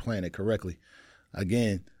you plant it correctly.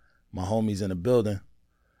 Again, my homie's in the building,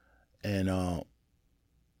 and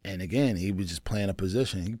again, he was just playing a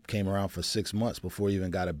position. He came around for 6 months before he even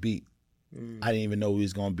got a beat. I didn't even know he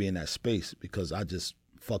was going to be in that space because I just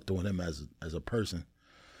fucked with him as a person.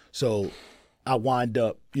 So I wind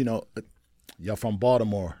up, y'all from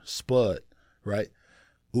Baltimore, Spud, right?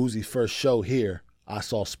 Uzi's first show here, I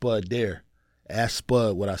saw Spud there. Asked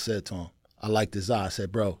Spud what I said to him. I liked his eye. I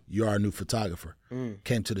said, bro, you're our new photographer.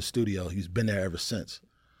 Came to the studio. He's been there ever since.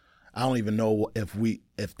 I don't even know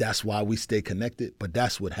if that's why we stay connected, but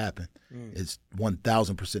that's what happened. It's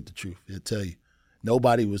 1,000% the truth. I'll tell you.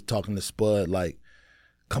 Nobody was talking to Spud like,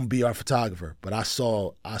 come be our photographer. But I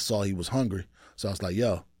saw he was hungry. So I was like,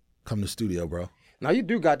 yo, come to the studio, bro. Now you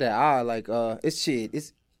do got that eye, like it's shit.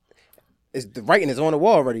 It's the writing is on the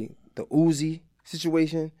wall already. The Uzi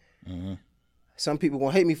situation. Some people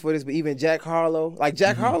gonna hate me for this, but even Jack Harlow,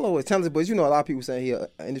 Harlow is talented, but a lot of people saying he an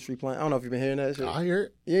industry plant. I don't know if you've been hearing that shit. I hear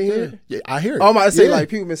it. You hear it? Yeah, I hear it. Oh, I'm about to say like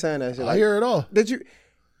people been saying that shit. I hear it all. Did you?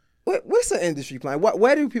 What's an industry plant?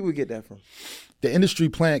 Where do people get that from? The industry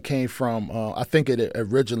plant came from. I think it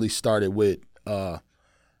originally started with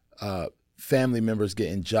family members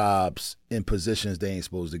getting jobs in positions they ain't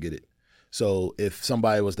supposed to get it. So if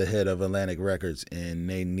somebody was the head of Atlantic Records and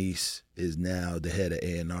their niece is now the head of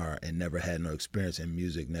A&R and never had no experience in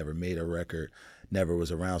music, never made a record, never was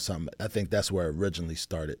around something, I think that's where it originally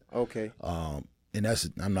started. Okay. And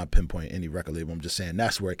I'm not pinpointing any record label. I'm just saying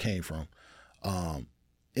that's where it came from.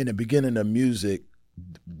 In the beginning of music,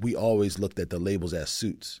 we always looked at the labels as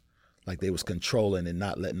suits, like they was controlling and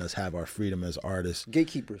not letting us have our freedom as artists.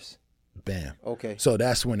 Gatekeepers. Bam. Okay. So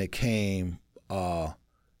that's when it came.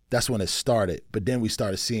 That's when it started. But then we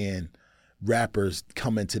started seeing rappers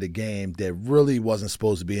come into the game that really wasn't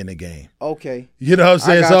supposed to be in the game. Okay. You know what I'm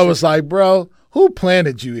saying? So I was like, bro, who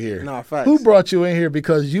planted you here? No, facts. Who brought you in here?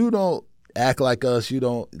 Because you don't act like us. You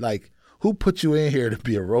don't, like, who put you in here to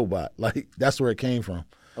be a robot? Like, that's where it came from.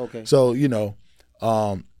 Okay. So,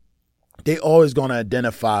 they always going to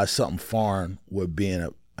identify something foreign with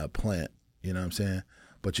being a plant. You know what I'm saying?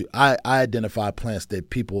 But I identify plants that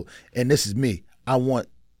people, and this is me, I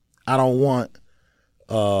don't want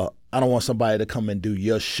somebody to come and do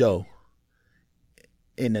your show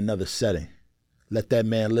in another setting. Let that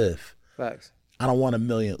man live. Facts. I don't want a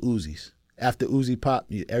million Uzis. After Uzi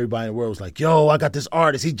popped, everybody in the world was like, yo, I got this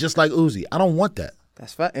artist. He just like Uzi. I don't want that.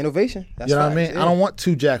 That's fact. Innovation. That's you know facts, what I mean? yeah. I don't want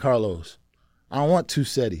 2 Jack Harlows. I don't want 2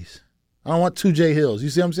 Setties. I don't want 2 J Hills. You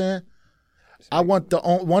see what I'm saying? I want the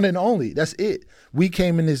one and only. That's it. We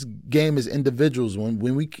came in this game as individuals.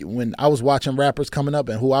 When I was watching rappers coming up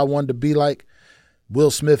and who I wanted to be like,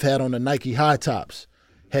 Will Smith had on the Nike high tops.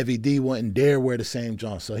 Heavy D wouldn't dare wear the same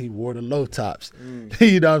joint, so he wore the low tops.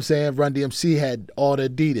 You know what I'm saying? Run DMC had all the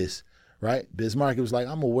Adidas, right? Biz Markie was like,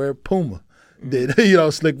 I'm going to wear Puma. Then,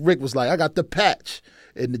 Slick Rick was like, I got the patch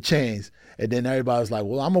and the chains. And then everybody was like,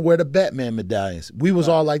 well, I'm going to wear the Batman medallions. We was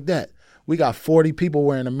all like that. We got 40 people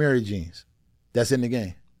wearing the Mary jeans. That's in the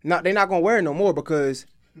game. No, they're not going to wear it no more because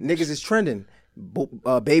niggas is trending.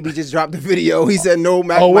 Baby just dropped the video. He said no.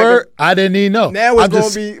 Word? I didn't even know. Now it's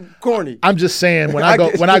going to be corny. I'm just saying when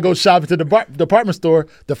I go shopping to the department store,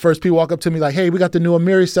 the first people walk up to me like, hey, we got the new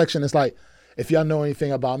Amiri section. It's like, if y'all know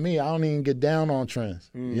anything about me, I don't even get down on trends.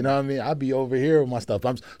 You know what I mean? I be over here with my stuff.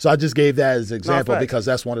 So I just gave that as an example because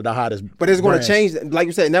that's one of the hottest. But it's going brands. to change, like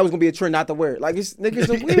you said. Now it's going to be a trend not to wear it. Like it's niggas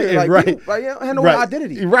are weird. Like, right. People, like, you don't have no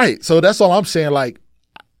identity. Right. So that's all I'm saying. Like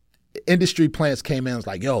industry plants came in and was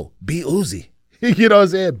like, yo, be Uzi. You know what I'm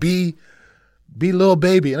saying? Be Lil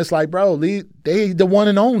Baby. And it's like, bro, they the one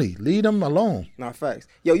and only. Leave them alone. Nah, facts.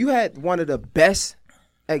 Yo, you had one of the best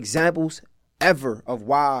examples ever of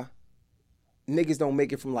why niggas don't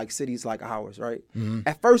make it from like cities like ours, right? Mm-hmm.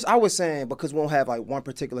 At first, I was saying because we don't have like one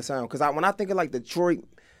particular sound. Because when I think of like Detroit,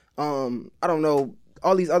 I don't know,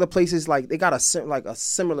 all these other places like they got a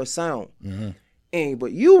similar sound. Mm-hmm.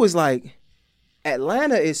 But you was like,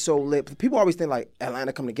 Atlanta is so lit. People always think like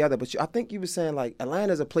Atlanta come together, but I think you were saying like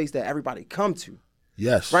Atlanta is a place that everybody come to.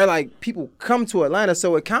 Yes. Right? Like people come to Atlanta,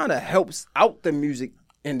 so it kind of helps out the music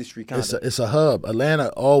industry kind of. It's a hub. Atlanta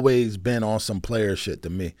always been on some player shit to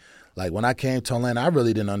me. Like when I came to Atlanta, I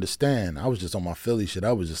really didn't understand. I was just on my Philly shit.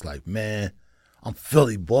 I was just like, man, I'm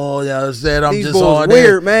Philly boy. You know what I'm saying? I'm These just boys on weird,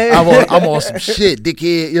 there. man. I'm on some shit,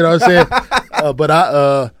 dickhead. You know what I'm saying? But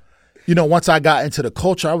I once I got into the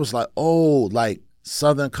culture, I was like, oh, like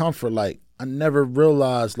Southern comfort. Like I never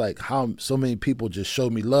realized like how so many people just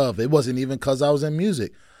showed me love. It wasn't even because I was in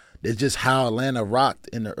music. It's just how Atlanta rocked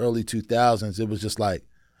in the early 2000s. It was just like,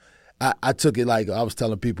 I took it like I was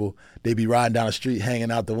telling people they be riding down the street, hanging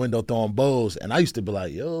out the window, throwing bows. And I used to be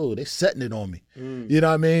like, yo, they setting it on me. You know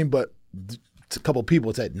what I mean? But a couple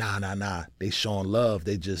people said, nah. They showing love.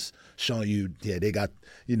 They just showing you, they got,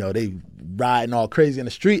 they riding all crazy in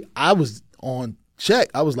the street. I was on check.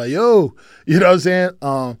 I was like, yo, you know what I'm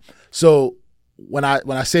saying? So when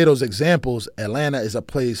I say those examples, Atlanta is a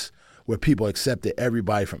place where people accepted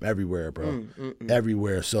everybody from everywhere, bro.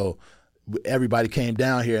 Everywhere. So everybody came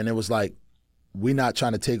down here and it was like, we're not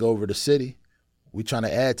trying to take over the city. We're trying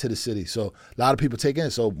to add to the city. So a lot of people take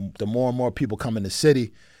in. So the more and more people come in the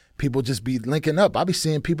city, people just be linking up. I be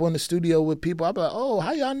seeing people in the studio with people. I be like, oh,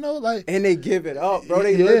 how y'all know? Like, and they give it up, bro.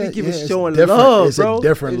 They literally give it showing love, bro. It's a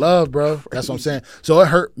different love, bro. Crazy. That's what I'm saying. So it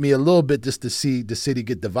hurt me a little bit just to see the city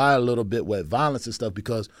get divided a little bit with violence and stuff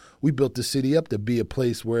because we built the city up to be a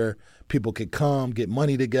place where people could come, get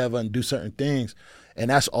money together, and do certain things. And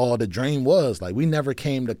that's all the dream was. Like, we never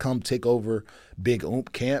came to come take over Big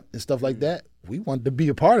Oomp Camp and stuff like that. We wanted to be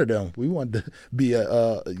a part of them. We wanted to be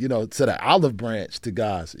to the olive branch to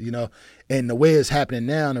guys, And the way it's happening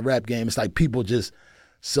now in the rap game, it's like people just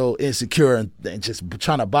so insecure and just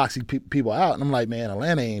trying to box people out. And I'm like, man,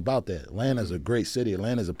 Atlanta ain't about that. Atlanta's a great city.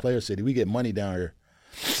 Atlanta's a player city. We get money down here.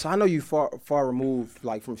 So I know you far removed,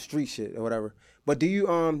 like from street shit or whatever. But do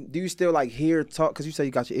you still like hear talk? Because you say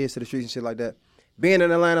you got your ears to the streets and shit like that. Being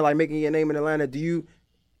in Atlanta, like making your name in Atlanta, do you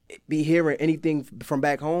be hearing anything from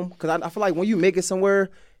back home? Because I feel like when you make it somewhere,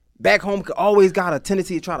 back home always got a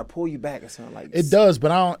tendency to try to pull you back or something like it does,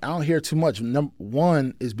 but I don't hear too much. Number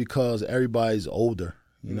one is because everybody's older.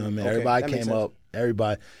 You know what I mean? Okay, everybody came up.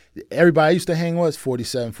 Everybody I used to hang with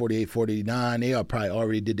 47, 48, 49. They all probably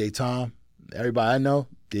already did their time. Everybody I know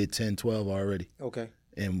did 10, 12 already. Okay.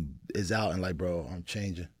 And is out and like, bro, I'm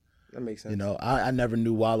changing. That makes sense. I never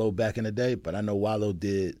knew Wallow back in the day, but I know Wallow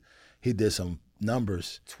did some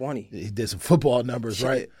numbers. 20. He did some football numbers, Shit.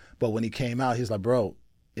 right? But when he came out, he's like, bro,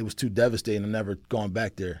 it was too devastating. I'm never going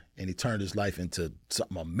back there. And he turned his life into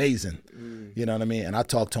something amazing. You know what I mean? And I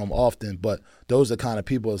talk to him often, but those are the kind of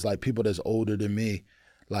people, it's like people that's older than me.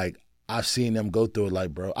 Like, I've seen them go through it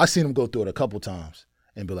like, bro. I've seen them go through it a couple times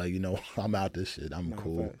and be like, I'm out this shit. I'm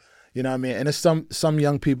cool. Thanks. You know what I mean? And it's some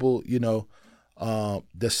young people,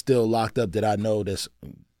 that's still locked up that I know that's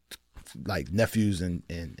like nephews and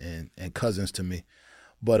cousins to me.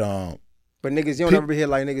 But niggas, you don't ever hear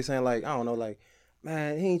like niggas saying like, I don't know, like,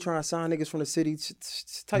 man, he ain't trying to sign niggas from the city.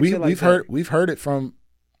 Type shit like we've that. heard it from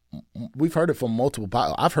multiple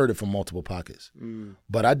pockets. I've heard it from multiple pockets.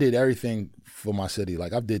 But I did everything for my city.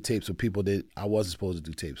 Like I did tapes with people that I wasn't supposed to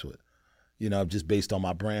do tapes with. You know, just based on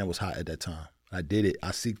my brand was hot at that time. I did it. I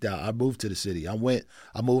seeked out. I moved to the city. I moved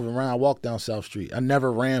around. I walked down South Street. I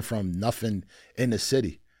never ran from nothing in the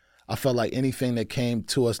city. I felt like anything that came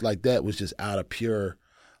to us like that was just out of pure,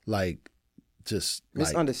 like, just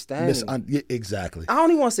misunderstanding. Exactly. I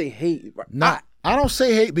don't even want to say hate. I don't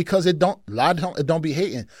say hate because it don't be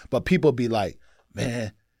hating, but people be like,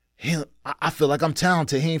 man, I feel like I'm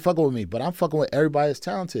talented. He ain't fucking with me, but I'm fucking with everybody that's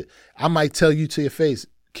talented. I might tell you to your face,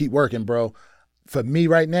 keep working, bro. For me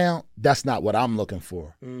right now, that's not what I'm looking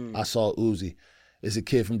for. I saw Uzi. It's a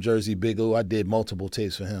kid from Jersey, Big U. I did multiple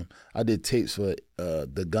tapes for him. I did tapes for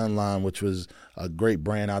the Gun Line, which was a great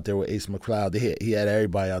brand out there with Ace McLeod. He had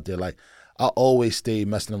everybody out there. Like, I always stayed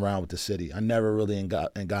messing around with the city. I never really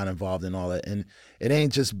got involved in all that. And it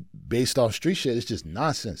ain't just based off street shit. It's just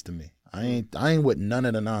nonsense to me. I ain't with none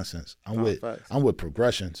of the nonsense. I'm with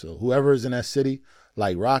progression. So whoever is in that city,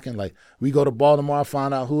 like rocking, like we go to Baltimore, I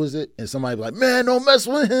find out who is it, and somebody be like, man, don't mess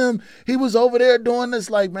with him. He was over there doing this.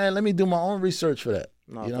 Like, man, let me do my own research for that.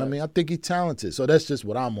 You know what I mean? I think he's talented. So that's just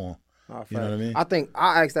what I'm on. You know what I mean? I think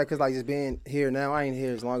I asked that because, like, just being here now, I ain't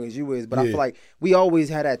here as long as you is, but I feel like we always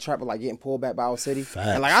had that trap of, like, getting pulled back by our city. Facts.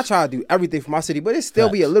 And, like, I try to do everything for my city, but it still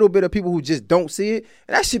be a little bit of people who just don't see it.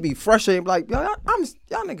 And that should be frustrating. Like, yo,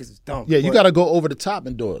 y'all niggas is dumb. Yeah, you got to go over the top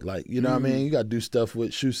and do it. Like, you know what I mean? You got to do stuff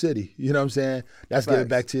with Shoe City. You know what I'm saying? That's giving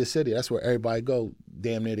back to your city. That's where everybody go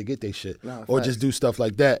damn near to get their shit. Or just do stuff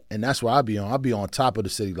like that. And that's where I be on. I be on top of the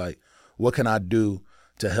city. Like, what can I do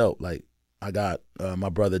to help? Like, I got my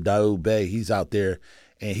brother Daoud Bey. He's out there,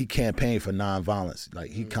 and he campaigned for nonviolence. Like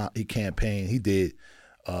he campaigned. He did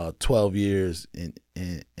 12 years in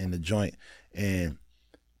the joint, and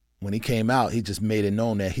when he came out, he just made it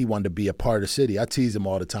known that he wanted to be a part of the city. I tease him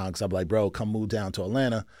all the time because I'm like, bro, come move down to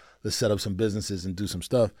Atlanta. Let's set up some businesses and do some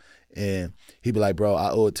stuff. And he'd be like, bro, I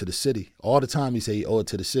owe it to the city. All the time he said he owed it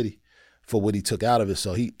to the city for what he took out of it.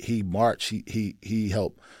 So he marched. He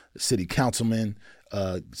helped city councilmen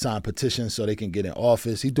sign petitions so they can get in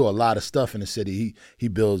office. He do a lot of stuff in the city. He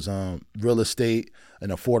builds real estate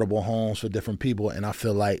and affordable homes for different people, and I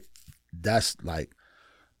feel like that's like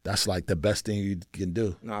the best thing you can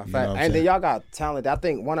do. Nah, fact. And then y'all got talent. I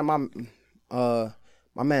think one of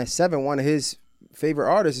my man Seven, one of his favorite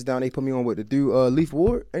artists is down. They put me on with the dude Leaf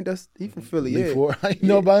Ward. Ain't he from Philly? Leaf Ward. I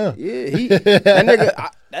know about him. Yeah, that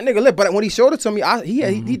nigga lit. But when he showed it to me,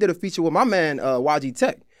 he did a feature with my man YG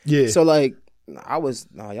Tech. Yeah. So like,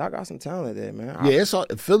 y'all got some talent there, man. It's all,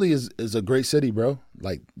 Philly is a great city, bro.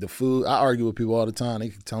 Like the food, I argue with people all the time. They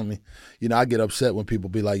keep telling me, I get upset when people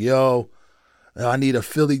be like, yo, I need a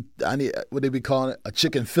Philly, what they be calling it, a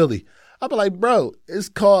chicken Philly. I be like, bro, it's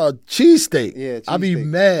called cheesesteak. Yeah, I be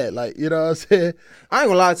mad, like, you know what I'm saying? I ain't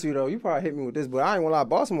gonna lie to you though. You probably hit me with this, but I ain't gonna lie.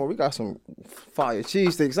 Baltimore, we got some fire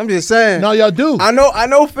cheesesteaks. I'm just saying. No, y'all do. I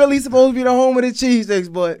know Philly's supposed to be the home of the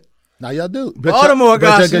cheesesteaks, but now y'all do. Baltimore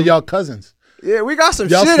got some. Y'all cousins. Yeah, we got some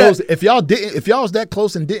y'all shit. If y'all was that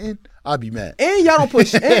close and didn't, I'd be mad. And y'all don't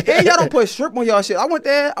put and y'all don't put shrimp on y'all shit. I went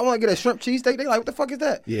there. I want to get a shrimp cheesesteak. They like, what the fuck is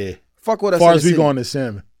that? Yeah. Fuck with us. As far as we going to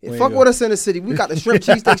salmon. Yeah, fuck with us in the city. We got the shrimp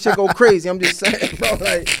cheesesteak shit go crazy. I'm just saying, bro.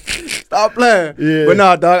 Like, stop playing. Yeah. But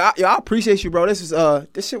nah, dog. I appreciate you, bro.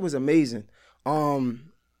 This shit was amazing. I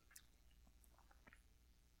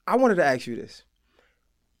wanted to ask you this.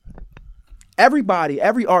 Every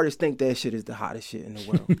artist think that shit is the hottest shit in the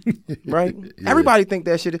world, right? Yeah. Everybody think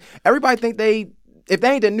that shit. Everybody think if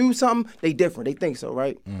they ain't the new something, they different. They think so,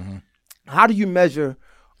 right? Mm-hmm. How do you measure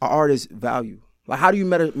an artist's value? Like, how do you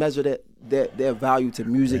measure their value to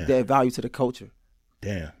music, their value to the culture?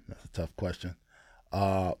 Damn, that's a tough question.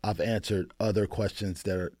 I've answered other questions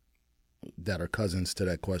that are cousins to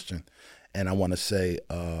that question, and I want to say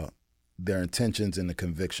their intentions and the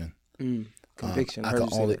conviction. Conviction.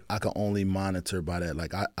 I can only monitor by that.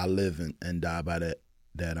 Like I live and die by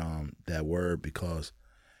that word, because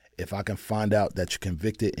if I can find out that you're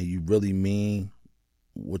convicted and you really mean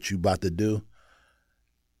what you about to do,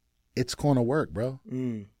 it's gonna work, bro.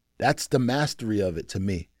 That's the mastery of it to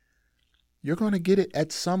me. You're gonna get it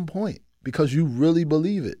at some point because you really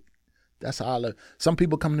believe it. That's how I look. Some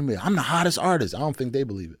people come to me, I'm the hottest artist. I don't think they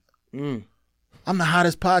believe it. I'm the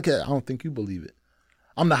hottest podcast. I don't think you believe it.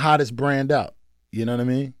 I'm the hottest brand out. You know what I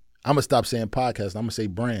mean? I'm going to stop saying podcast. I'm going to say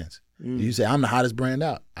brands. You say, I'm the hottest brand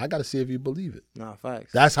out. I got to see if you believe it. Nah,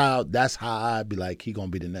 facts. That's how I'd be like, he going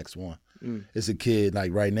to be the next one. It's a kid,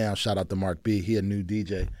 like right now, shout out to Mark B. He a new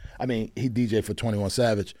DJ. I mean, he DJ for 21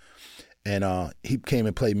 Savage. And he came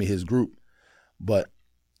and played me his group. But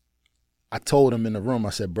I told him in the room, I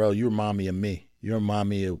said, bro, you remind me of me. You remind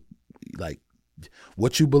me of, like,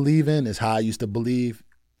 what you believe in is how I used to believe.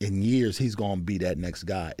 In years, he's going to be that next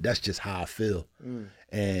guy. That's just how I feel.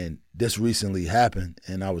 And this recently happened,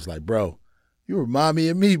 and I was like, bro, you remind me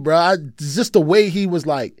of me, bro. Just the way he was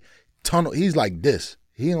like, he's like this.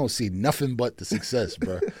 He don't see nothing but the success,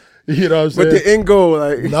 bro. You know what I'm saying? But the end goal,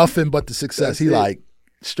 like. Nothing but the success. He like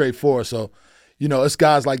straightforward. So, you know, it's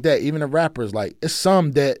guys like that. Even the rappers, like, it's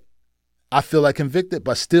some that I feel like convicted,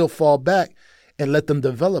 but still fall back and let them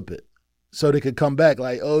develop it. So they could come back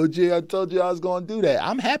like, oh, gee, I told you I was going to do that.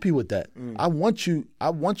 I'm happy with that. I want you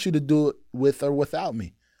to do it with or without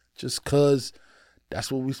me, just because that's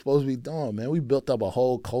what we're supposed to be doing, man. We built up a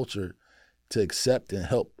whole culture to accept and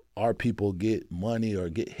help our people get money or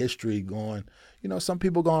get history going. You know, some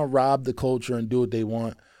people going to rob the culture and do what they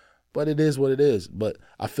want, but it is what it is. But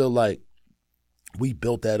I feel like we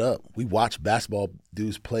built that up. We watch basketball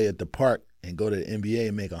dudes play at the park and go to the NBA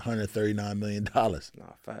and make $139 million.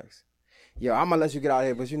 Nah, facts. Yo, I'm gonna let you get out of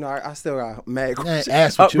here, but you know, I still got mad questions.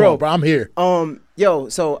 Ask what you want, bro. I'm here. Yo,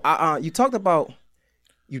 so you talked about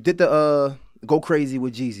you did the Go Crazy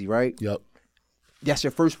with Jeezy, right? Yep. That's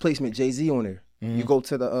your first placement, Jay-Z on there. You go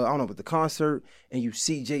to the I don't know, but the concert and you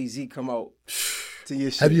see Jay-Z come out to your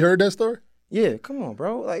shit. Have you heard that story? Yeah, come on,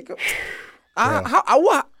 bro. Like,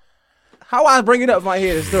 how I bring it up if I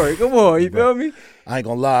hear the story? Come on, you feel me? I ain't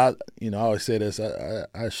gonna lie. You know, I always say this.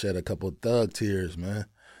 I shed a couple of thug tears, man.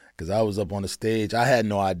 Because I was up on the stage. I had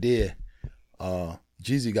no idea.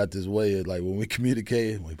 Jeezy got this way of, like, when we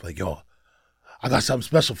communicate, we be like, yo, I got something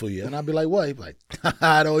special for you. And I'd be like, what? He'd be like,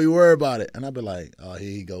 don't you worry about it. And I'd be like, oh,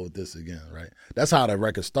 here he go with this again, right? That's how the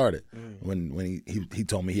record started. When he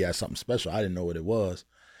told me he had something special, I didn't know what it was.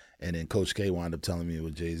 And then Coach K wound up telling me it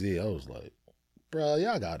was Jay-Z. I was like, bro,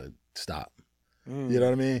 y'all got to stop. You know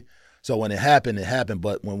what I mean? So when it happened, it happened.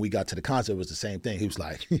 But when we got to the concert, it was the same thing. He was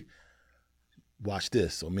like, watch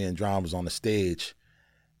this. So me and Drum was on the stage,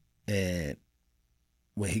 and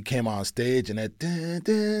when he came on stage and that dun,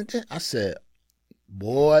 dun, dun, I said,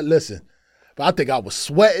 boy, listen. But I think I was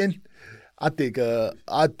sweating. I think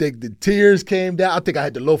the tears came down. I think I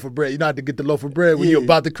had the loaf of bread. You know how to get the loaf of bread when you're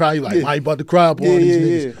about to cry. You're like, why you about to cry up all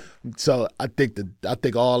these niggas? So I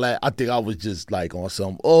think all that. I think I was just like on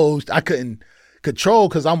some. I couldn't control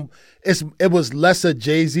because it was less of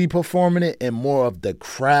Jay-Z performing it and more of the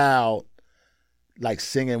crowd, like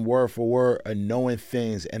singing word for word and knowing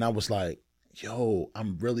things. And I was like, yo,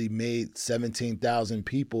 I'm really made 17,000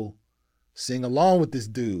 people sing along with this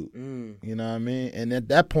dude. You know what I mean? And at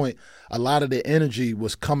that point, a lot of the energy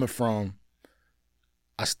was coming from,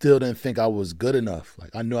 I still didn't think I was good enough.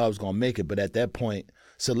 Like, I knew I was going to make it, but at that point,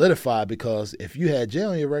 solidified, because if you had Jay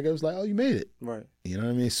on your record, it was like, oh, you made it. Right. You know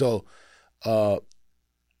what I mean? So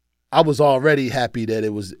I was already happy that it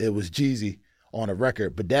was Jeezy on a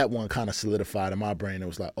record, but that one kind of solidified in my brain. It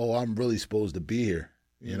was like, oh, I'm really supposed to be here.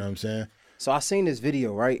 You know what I'm saying? So I seen this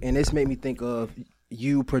video, right? And this made me think of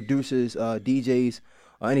you, producers, DJs,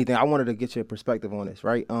 or anything. I wanted to get your perspective on this,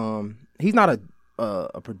 right? He's not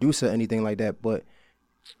a producer or anything like that, but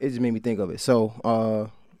it just made me think of it. So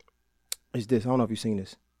it's this. I don't know if you've seen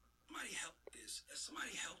this. Somebody helped this. If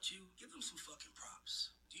somebody helped you, give them some fucking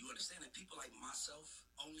props. Do you understand that people like myself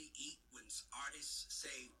only eat when artists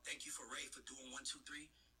say, thank you for Ray for doing 1, 2, 3?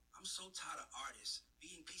 I'm so tired of artists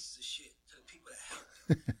being pieces of shit to the people that helped.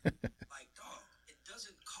 Like, dog, it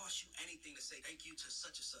doesn't cost you anything to say thank you to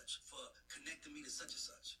such and such for connecting me to such and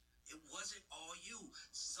such. It wasn't all you.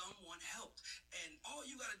 Someone helped. And all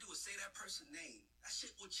you got to do is say that person's name. That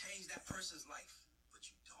shit will change that person's life. But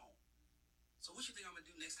you don't. So what you think I'm going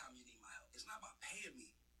to do next time you need my help? It's not about paying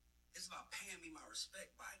me. It's about paying me my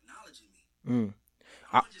respect by acknowledging me.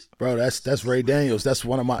 Bro, that's Ray Daniels. That's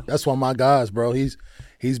one of my guys, bro.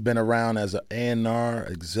 He's been around as an A&R,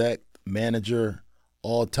 exec, manager,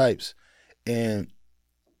 all types. And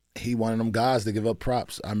he one of them guys to give up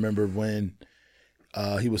props. I remember when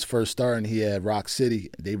he was first starting, he had Rock City.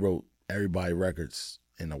 They wrote everybody records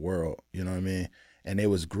in the world, you know what I mean? And they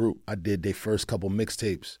was group. I did their first couple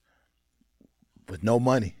mixtapes with no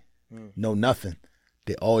money, no nothing.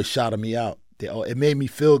 They always shouted me out. It made me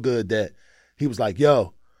feel good that he was like,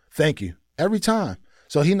 yo, thank you, every time.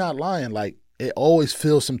 So he not lying. Like, it always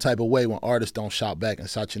feels some type of way when artists don't shout back and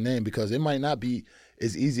shout your name, because it might not be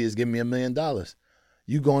as easy as giving me $1 million.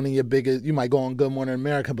 You going in your biggest, you might go on Good Morning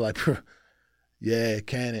America and be like, yeah,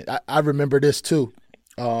 can it? I remember this too.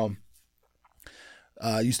 I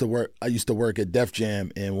used to work at Def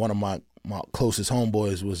Jam, and one of my closest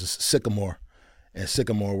homeboys was Sycamore. And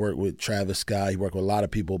Sycamore worked with Travis Scott. He worked with a lot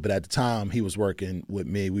of people. But at the time, he was working with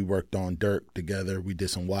me. We worked on Dirk together. We did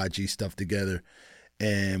some YG stuff together.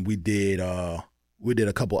 And we did a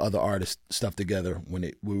couple other artist stuff together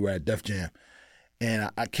when we were at Def Jam. And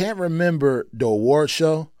I can't remember the award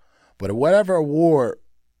show, but whatever award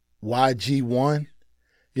YG won,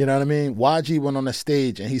 you know what I mean? YG went on the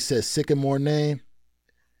stage and he said Sycamore name.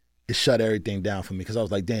 It shut everything down for me because I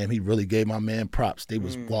was like, damn, he really gave my man props. They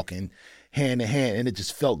was walking hand in hand, and it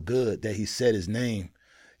just felt good that he said his name.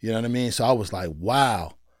 You know what I mean? So I was like,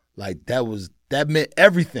 wow, like that meant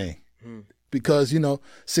everything. Because, you know,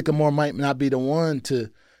 Sycamore might not be the one to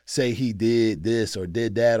say he did this or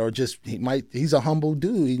did that, or just he's a humble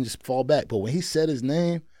dude. He can just fall back. But when he said his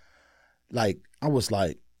name, like, I was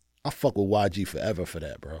like, I fuck with YG forever for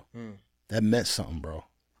that, bro. That meant something, bro.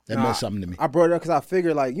 That meant something to me. I brought it up because I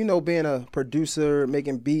figured, like, you know, being a producer,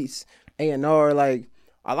 making beats, A&R, like,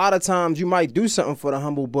 a lot of times you might do something for the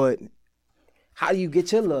humble, but how do you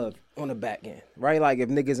get your love on the back end, right? Like, if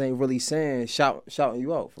niggas ain't really saying, shouting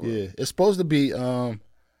you out. For real. It's supposed to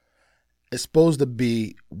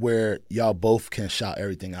be where y'all both can shout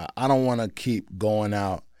everything out. I don't want to keep going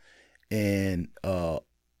out and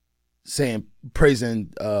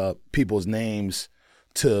praising people's names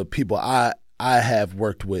to people I have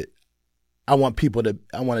worked with. I want it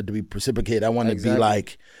to be reciprocated. I want it to be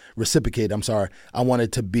like reciprocated. I'm sorry. I want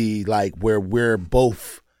it to be like where we're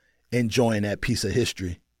both enjoying that piece of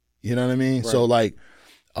history. You know what I mean? Right. So like,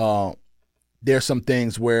 there's some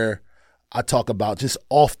things where I talk about just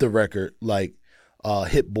off the record, like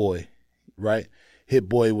Hit Boy, right? Hit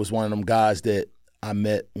Boy was one of them guys that I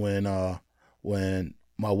met when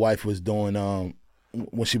my wife was doing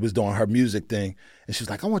when she was doing her music thing, and she was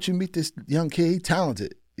like, "I want you to meet this young kid. He's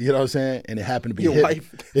talented." You know what I'm saying? And it happened to be Your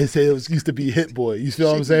wife. It said it used to be Hit Boy. You feel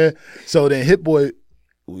what I'm saying? So then Hit Boy,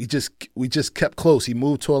 we just kept close. He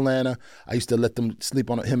moved to Atlanta. I used to let them sleep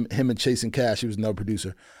on him and Chasing Cash. He was another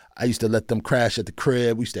producer. I used to let them crash at the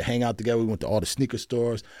crib. We used to hang out together. We went to all the sneaker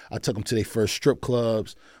stores. I took them to their first strip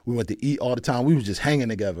clubs. We went to eat all the time. We was just hanging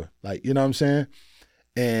together. Like, you know what I'm saying?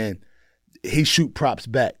 And he shoot props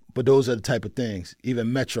back. But those are the type of things.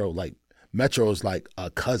 Even Metro is like a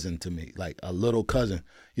cousin to me, like a little cousin.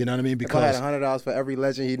 You know what I mean? Because if I had $100 for every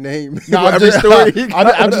legend he named, no, I'm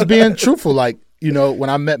just being truthful. Like, you know, when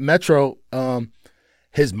I met Metro,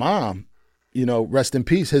 his mom, you know, rest in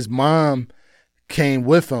peace, his mom came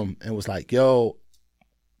with him and was like, yo,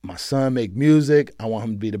 my son make music. I want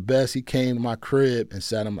him to be the best. He came to my crib and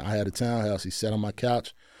sat on, I had a townhouse. He sat on my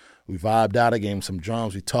couch. We vibed out. I gave him some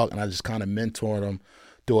drums. We talked, and I just kind of mentored him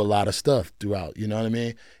through a lot of stuff throughout, you know what I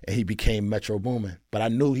mean? And he became Metro Boomin. But I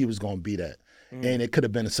knew he was going to be that. And it could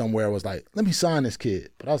have been somewhere I was like, let me sign this kid.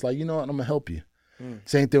 But I was like, you know what? I'm going to help you.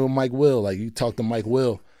 Same thing with Mike Will. Like, you talk to Mike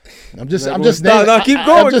Will. I'm just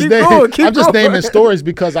naming stories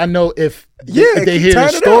because I know if they hear the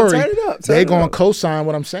story, they're going to co-sign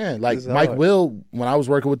what I'm saying. Like, Mike Will, when I was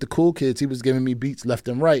working with the Cool Kids, he was giving me beats left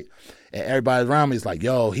and right. And everybody around me is like,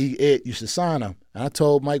 yo, you should sign him. And I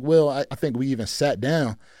told Mike Will, I think we even sat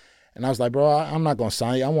down, and I was like, bro, I'm not going to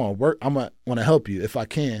sign you. I want to work. I want to help you if I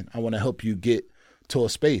can. I want to help you get to a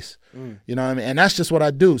space. You know what I mean? And that's just what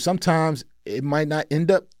I do. Sometimes it might not end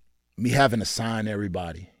up me having to sign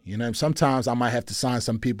everybody. You know, sometimes I might have to sign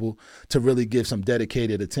some people to really give some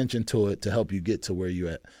dedicated attention to it to help you get to where you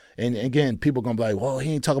at. And again, people going to be like, well,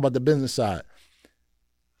 he ain't talking about the business side.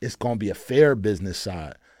 It's going to be a fair business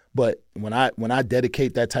side. But when I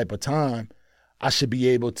dedicate that type of time, I should be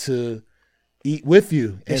able to eat with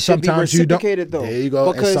you. And sometimes you don't. Though, there you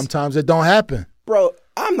go. And sometimes it don't happen. Bro,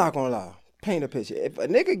 I'm not going to lie. Paint a picture. If a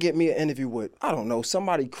nigga get me an interview with, I don't know,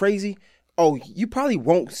 somebody crazy, you probably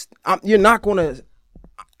won't. I'm not going to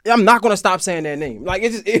stop saying their name. Like,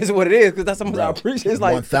 it just is what it is because that's how much I appreciate. It's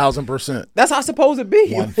like 1,000%. That's how it's supposed to be.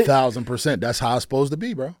 1,000%. That's how it's supposed to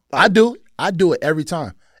be, bro. I do it every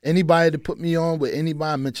time. Anybody to put me on with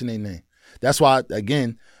anybody, I mention their name. That's why,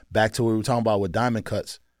 again, back to what we were talking about with Diamond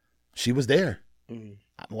Cuts, she was there. I'm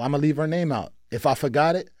going to leave her name out. If I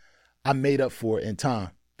forgot it, I made up for it in time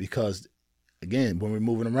because, again, when we're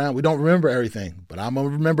moving around, we don't remember everything, but I'm going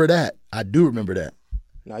to remember that. I do remember that.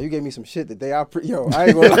 Now, you gave me some shit today. I ain't gonna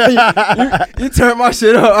lie. You turned my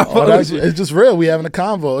shit up. It's just real. We having a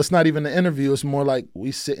convo. It's not even an interview. It's more like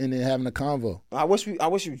we sitting and having a convo. I wish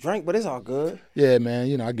you drank, but it's all good. Yeah, man.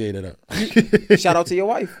 You know, I gave it up. Shout out to your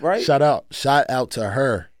wife, right? Shout out to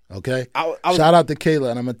her, okay? Shout out to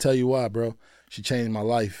Kayla, and I'm going to tell you why, bro. She changed my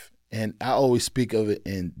life. And I always speak of it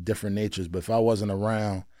in different natures, but if I wasn't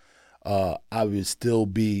around, I would still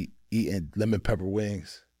be eating lemon pepper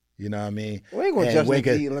wings. You know what I mean? We ain't gonna judge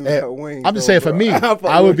niggas eating lemon pepper wings. I'm just though, saying for bro. me,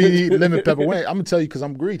 I would be eating lemon pepper wings. I'm gonna tell you because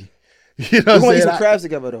I'm greedy. You know We're what I'm gonna eat saying? some crabs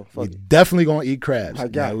together though. We Fuck it. definitely gonna eat crabs. I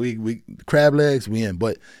got it. We crab legs, we in.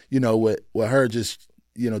 But you know, with her just,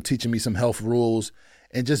 you know, teaching me some health rules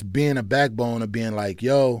and just being a backbone of being like,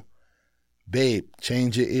 yo, babe,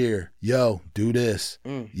 change your ear. Yo, do this.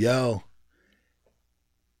 Yo.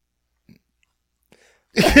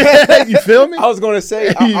 You feel me? I was gonna say,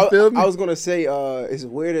 You feel me? I was gonna say, as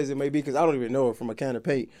weird as it may be, because I don't even know her from a can of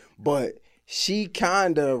paint, but she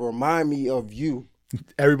kind of remind me of you.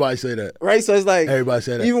 Everybody say that. Right, so it's like Everybody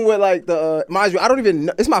say that. Even with like the mind you, I don't even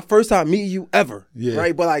know. It's my first time meeting you ever. Yeah.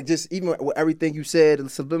 Right, but like just even with everything you said, the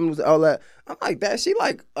subliminals, all that, I'm like that. She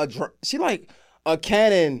like a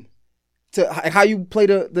canon to how you play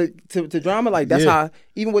the drama. Like that's Yeah. how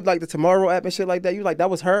even with like the Tomorrow app and shit like that. You like that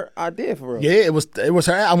was her idea for real. Yeah, it was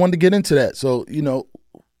her. I wanted to get into that. So, you know,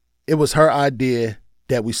 it was her idea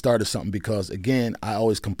that we started something because, again, I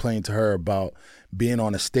always complained to her about being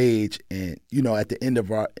on a stage and, you know, at the end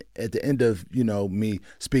of, you know, me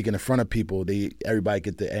speaking in front of people, everybody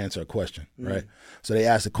get to answer a question, right? So they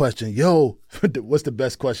ask a question, yo, what's the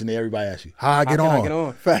best question that everybody asks you? How I get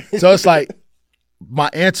on? So it's like, my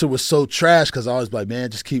answer was so trash because I was like,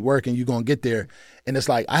 man, just keep working. You're going to get there. And it's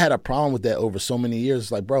like, I had a problem with that over so many years.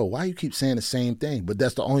 It's like, bro, why you keep saying the same thing? But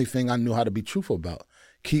that's the only thing I knew how to be truthful about.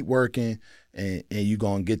 Keep working and you're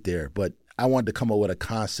going to get there. But I wanted to come up with a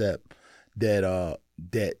concept that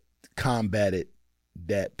combated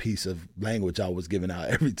that piece of language I was giving out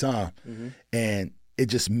every time. And it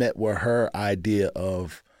just met with her idea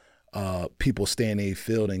of people staying in a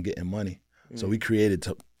field and getting money. So we created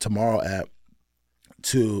Tomorrow app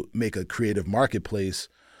to make a creative marketplace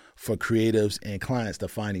for creatives and clients to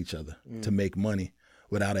find each other to make money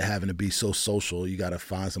without it having to be so social. You got to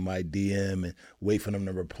find somebody DM and wait for them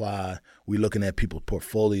to reply. We looking at people's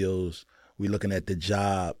portfolios. We looking at the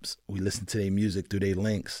jobs. We listen to their music through their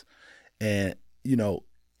links. And, you know,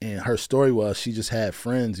 and her story was she just had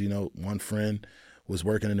friends. You know, one friend was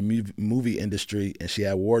working in the movie industry and she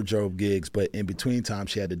had wardrobe gigs, but in between time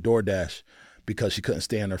she had to DoorDash because she couldn't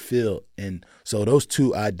stay in her field. And so those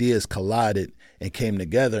two ideas collided and came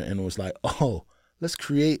together and was like, oh, let's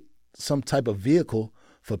create some type of vehicle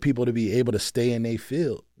for people to be able to stay in their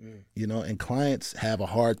field, you know, and clients have a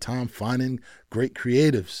hard time finding great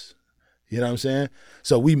creatives. You know what I'm saying?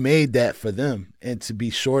 So we made that for them and to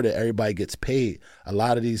be sure that everybody gets paid. A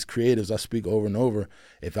lot of these creatives I speak over and over,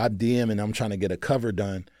 if I DM and I'm trying to get a cover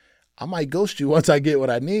done, I might ghost you once I get what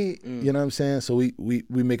I need. You know what I'm saying? So we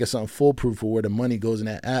make it something foolproof for where the money goes in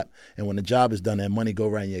that app. And when the job is done, that money go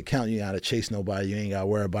right in your account. You ain't got to chase nobody. You ain't got to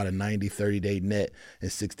worry about a 90, 30-day net and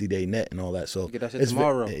 60-day net and all that. So Get that shit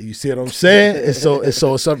tomorrow. You see what I'm saying? It's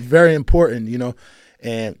something very important, you know.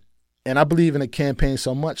 And I believe in a campaign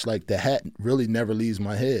so much, like the hat really never leaves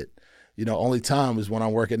my head. You know, only time is when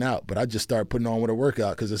I'm working out, but I just start putting on with a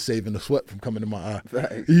workout because it's saving the sweat from coming to my eye.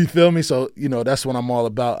 Right. You feel me? So, you know, that's what I'm all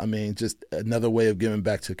about. I mean, just another way of giving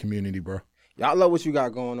back to the community, bro. Y'all love what you got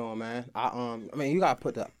going on, man. I mean, you gotta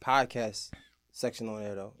put the podcast section on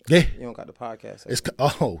there though. Yeah. You don't got the podcast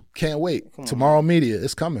section. Can't wait. Come on, Tomorrow Media,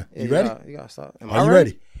 it's coming. Yeah, You ready? You gotta start. Are you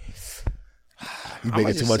ready? You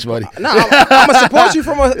making too much money. Nah, I'm gonna support you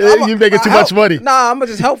from a. You making too much money. Nah, I'm gonna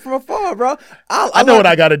just help from afar, bro. I know what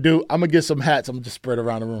I got to do. I'm gonna get some hats. I'm gonna just spread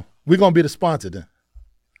around the room. We're gonna be the sponsor then.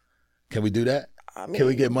 Can we do that? I mean, Can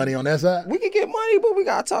we get money on that side? We can get money, but we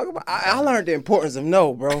gotta talk about. I learned the importance of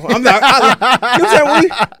no, bro. I'm not. You know what I'm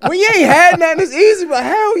saying? When you ain't had nothing, it's easy. But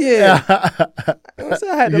hell yeah, you know what I'm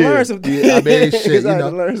saying? I had to learn some things. Yeah, I mean, shit, I had to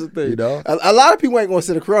learn some things. You know, a lot of people ain't gonna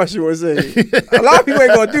sit across you and say. A lot of people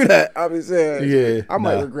ain't gonna do that. I'm just saying. yeah, I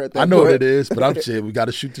might regret that. I know what it is, but I'm saying we got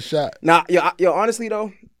to shoot the shot. Nah, yo, honestly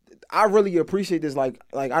though, I really appreciate this. Like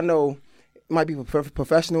I know it might be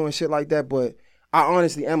professional and shit like that, but I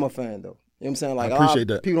honestly am a fan though. You know what I'm saying? Like, I appreciate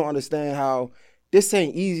that. People don't understand how this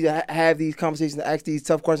ain't easy to have these conversations, to ask these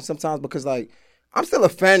tough questions sometimes because, like, I'm still a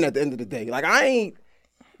fan at the end of the day. Like, I ain't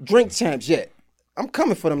drink champs yet. I'm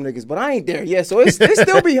coming for them niggas, but I ain't there yet. So it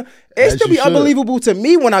still be unbelievable to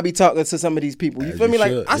me when I be talking to some of these people. You feel me?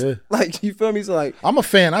 Like, you feel me? So like, I'm a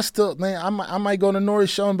fan. I might go to Nori's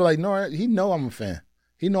show and be like, Nori, he know I'm a fan.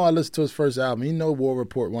 He know I listened to his first album. He know War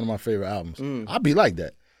Report, one of my favorite albums. I'll be like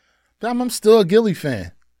that. But I'm still a Gilly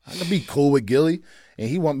fan. I can be cool with Gilly, and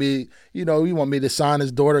he want me to sign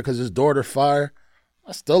his daughter because his daughter fire.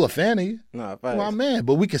 I'm still a fan of you. Nah, my man.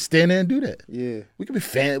 But we can stand there and do that. Yeah. We can be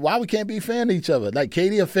fan. Why we can't be fan of each other? Like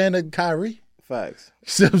KD a fan of Kyrie. Facts. You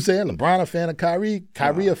see what I'm saying? LeBron a fan of Kyrie.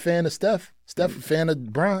 Kyrie a fan of Steph. Steph a fan of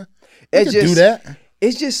LeBron. We can do that.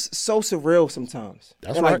 it's just so surreal sometimes.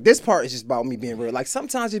 That's and right. Like this part is just about me being real. Like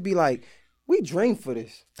sometimes it'd be like, we dream for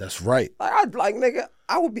this. That's right. Like nigga,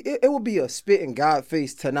 I would be. It would be a spit in God's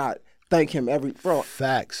face to not thank him bro.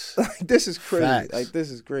 Facts. Like this is crazy. Facts. Like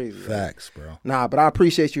this is crazy. Facts, bro. Nah, but I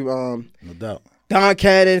appreciate you. No doubt. Don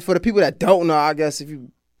Cannon. For the people that don't know, I guess if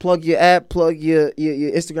you plug your app, plug your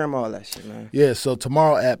Instagram, all that shit, man. Yeah. So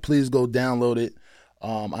Tomorrow app, please go download it.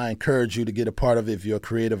 I encourage you to get a part of it if you're a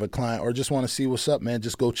creative, a client, or just want to see what's up, man.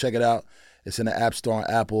 Just go check it out. It's in the App Store on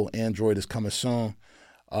Apple. Android is coming soon.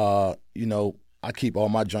 You know, I keep all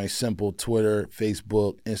my joints simple. Twitter,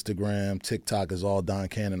 Facebook, Instagram, TikTok is all Don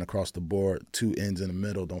Cannon across the board. 2 N's in the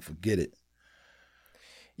middle. Don't forget it.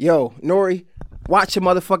 Yo, Nori, watch your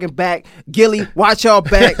motherfucking back. Gilly, watch y'all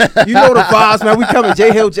back. You know the vibes, man. We coming.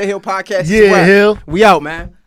 J Hill Podcast. Yeah, Hill. We out, man.